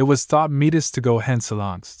entry, it was thought meetest to go hence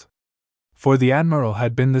alongst. For the Admiral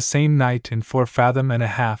had been the same night in 4 fathom and a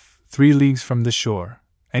half, 3 leagues from the shore,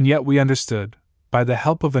 and yet we understood, by the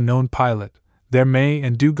help of a known pilot, there may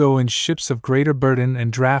and do go in ships of greater burden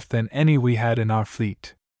and draught than any we had in our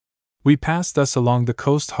fleet. We passed thus along the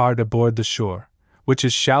coast hard aboard the shore, which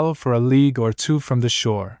is shallow for a league or 2 from the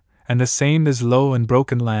shore, and the same is low and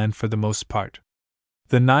broken land for the most part.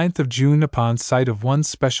 The 9th of June, upon sight of one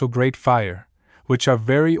special great fire, which are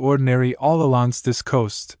very ordinary all alongs this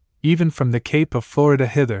coast, even from the Cape of Florida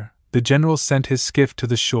hither, the General sent his skiff to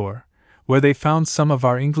the shore, where they found some of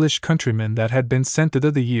our English countrymen that had been sent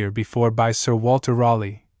thither the year before by Sir Walter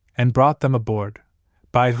Raleigh, and brought them aboard,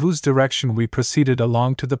 by whose direction we proceeded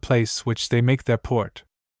along to the place which they make their port.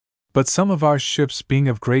 But some of our ships being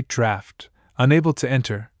of great draught, unable to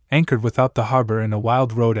enter, anchored without the harbor in a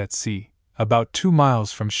wild road at sea, about 2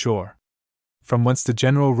 miles from shore. From whence the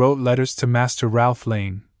General wrote letters to Master Ralph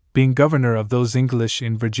Lane, being governor of those English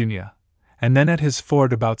in Virginia, and then at his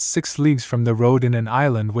fort about 6 leagues from the road in an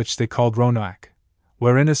island which they called Roanoke,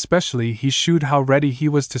 wherein especially he shewed how ready he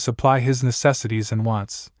was to supply his necessities and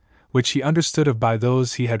wants, which he understood of by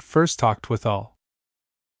those he had first talked withal.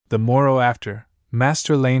 The morrow after,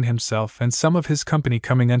 Master Lane himself and some of his company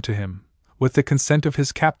coming unto him, with the consent of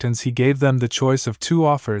his captains he gave them the choice of 2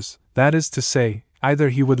 offers, that is to say, either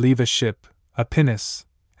he would leave a ship, a pinnace,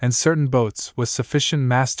 and certain boats with sufficient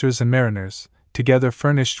masters and mariners, together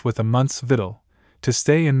furnished with a month's victual, to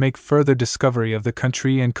stay and make further discovery of the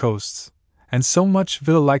country and coasts, and so much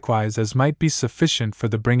victual likewise as might be sufficient for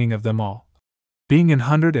the bringing of them all, being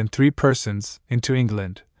 103 persons, into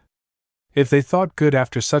England, if they thought good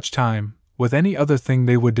after such time, with any other thing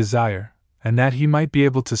they would desire, and that he might be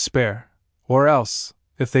able to spare, or else,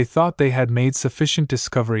 if they thought they had made sufficient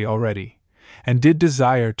discovery already, and did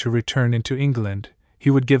desire to return into England, he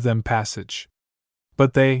would give them passage.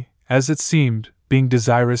 But they, as it seemed, being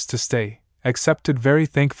desirous to stay, accepted very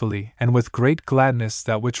thankfully and with great gladness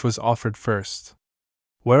that which was offered first.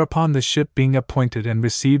 Whereupon the ship being appointed and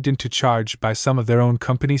received into charge by some of their own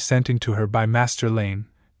company sent into her by Master Lane,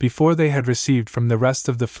 before they had received from the rest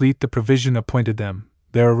of the fleet the provision appointed them,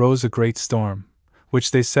 there arose a great storm,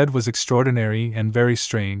 which they said was extraordinary and very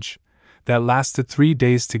strange, that lasted 3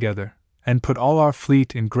 days together, and put all our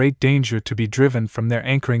fleet in great danger to be driven from their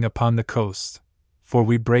anchoring upon the coast, for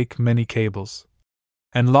we brake many cables,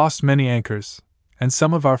 and lost many anchors, and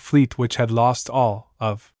some of our fleet which had lost all,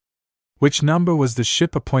 of which number was the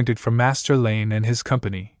ship appointed for Master Lane and his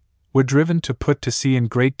company, were driven to put to sea in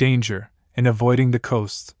great danger, in avoiding the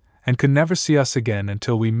coast, and could never see us again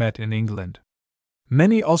until we met in England.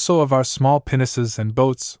 Many also of our small pinnaces and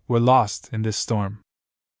boats were lost in this storm.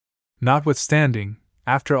 Notwithstanding,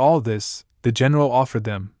 after all this, the General offered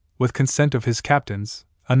them, with consent of his captains,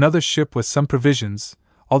 another ship with some provisions,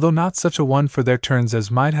 although not such a one for their turns as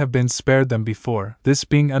might have been spared them before, this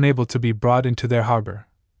being unable to be brought into their harbor,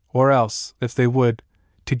 or else, if they would,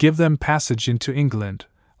 to give them passage into England,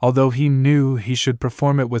 although he knew he should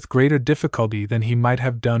perform it with greater difficulty than he might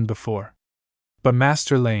have done before. But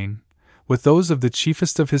Master Lane, with those of the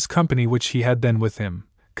chiefest of his company which he had then with him,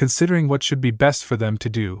 considering what should be best for them to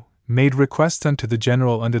do, made request unto the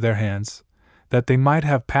General under their hands, that they might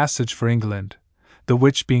have passage for England, the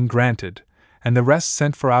which being granted, and the rest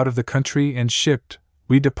sent for out of the country and shipped,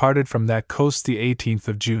 we departed from that coast the 18th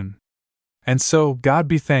of June. And so, God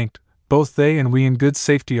be thanked, both they and we in good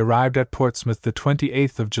safety arrived at Portsmouth the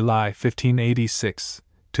 28th of July 1586,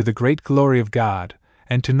 to the great glory of God,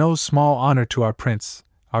 and to no small honor to our Prince,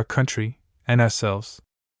 our country, and ourselves.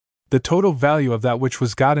 The total value of that which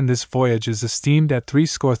was got in this voyage is esteemed at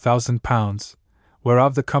 £70,000,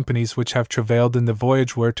 whereof the companies which have travailed in the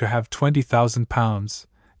voyage were to have £20,000,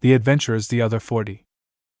 the adventurers the other 40.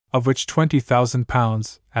 Of which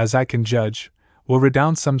 £20,000, as I can judge, will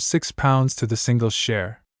redound some £6 to the single's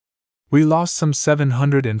share. We lost some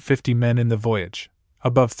 750 men in the voyage,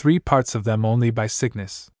 above 3 parts of them only by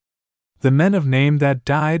sickness. The men of name that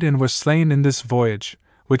died and were slain in this voyage,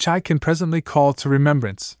 which I can presently call to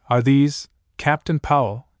remembrance, are these: Captain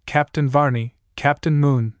Powell, Captain Varney, Captain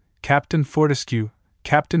Moon, Captain Fortescue,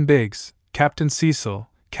 Captain Biggs, Captain Cecil,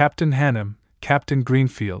 Captain Hannam, Captain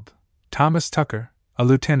Greenfield, Thomas Tucker, a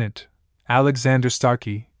lieutenant, Alexander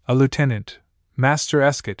Starkey, a lieutenant, Master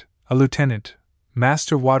Escott, a lieutenant,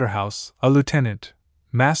 Master Waterhouse, a lieutenant,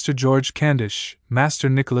 Master George Candish, Master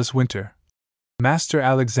Nicholas Winter, Master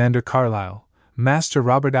Alexander Carlyle, Master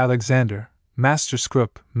Robert Alexander, Master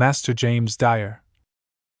Scroop, Master James Dyer,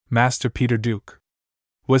 Master Peter Duke,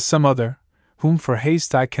 with some other, whom for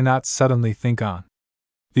haste I cannot suddenly think on.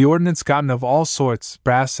 The ordnance gotten of all sorts,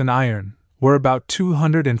 brass and iron, were about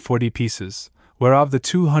 240 pieces, whereof the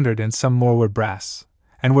 200 and some more were brass,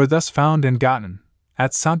 and were thus found and gotten,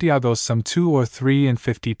 at Santiago some 2 or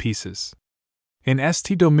 53 pieces. In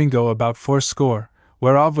St. Domingo about 80,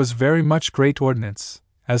 whereof was very much great ordnance,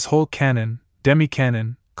 as whole cannon,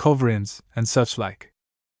 demi-cannon, culverins, and such like.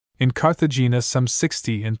 In Carthagena some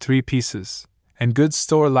 63 pieces, and good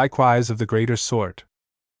store likewise of the greater sort.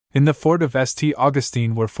 In the fort of St.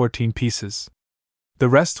 Augustine were 14 pieces. The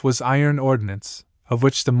rest was iron ordnance, of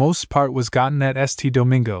which the most part was gotten at St.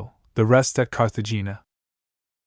 Domingo, the rest at Carthagena.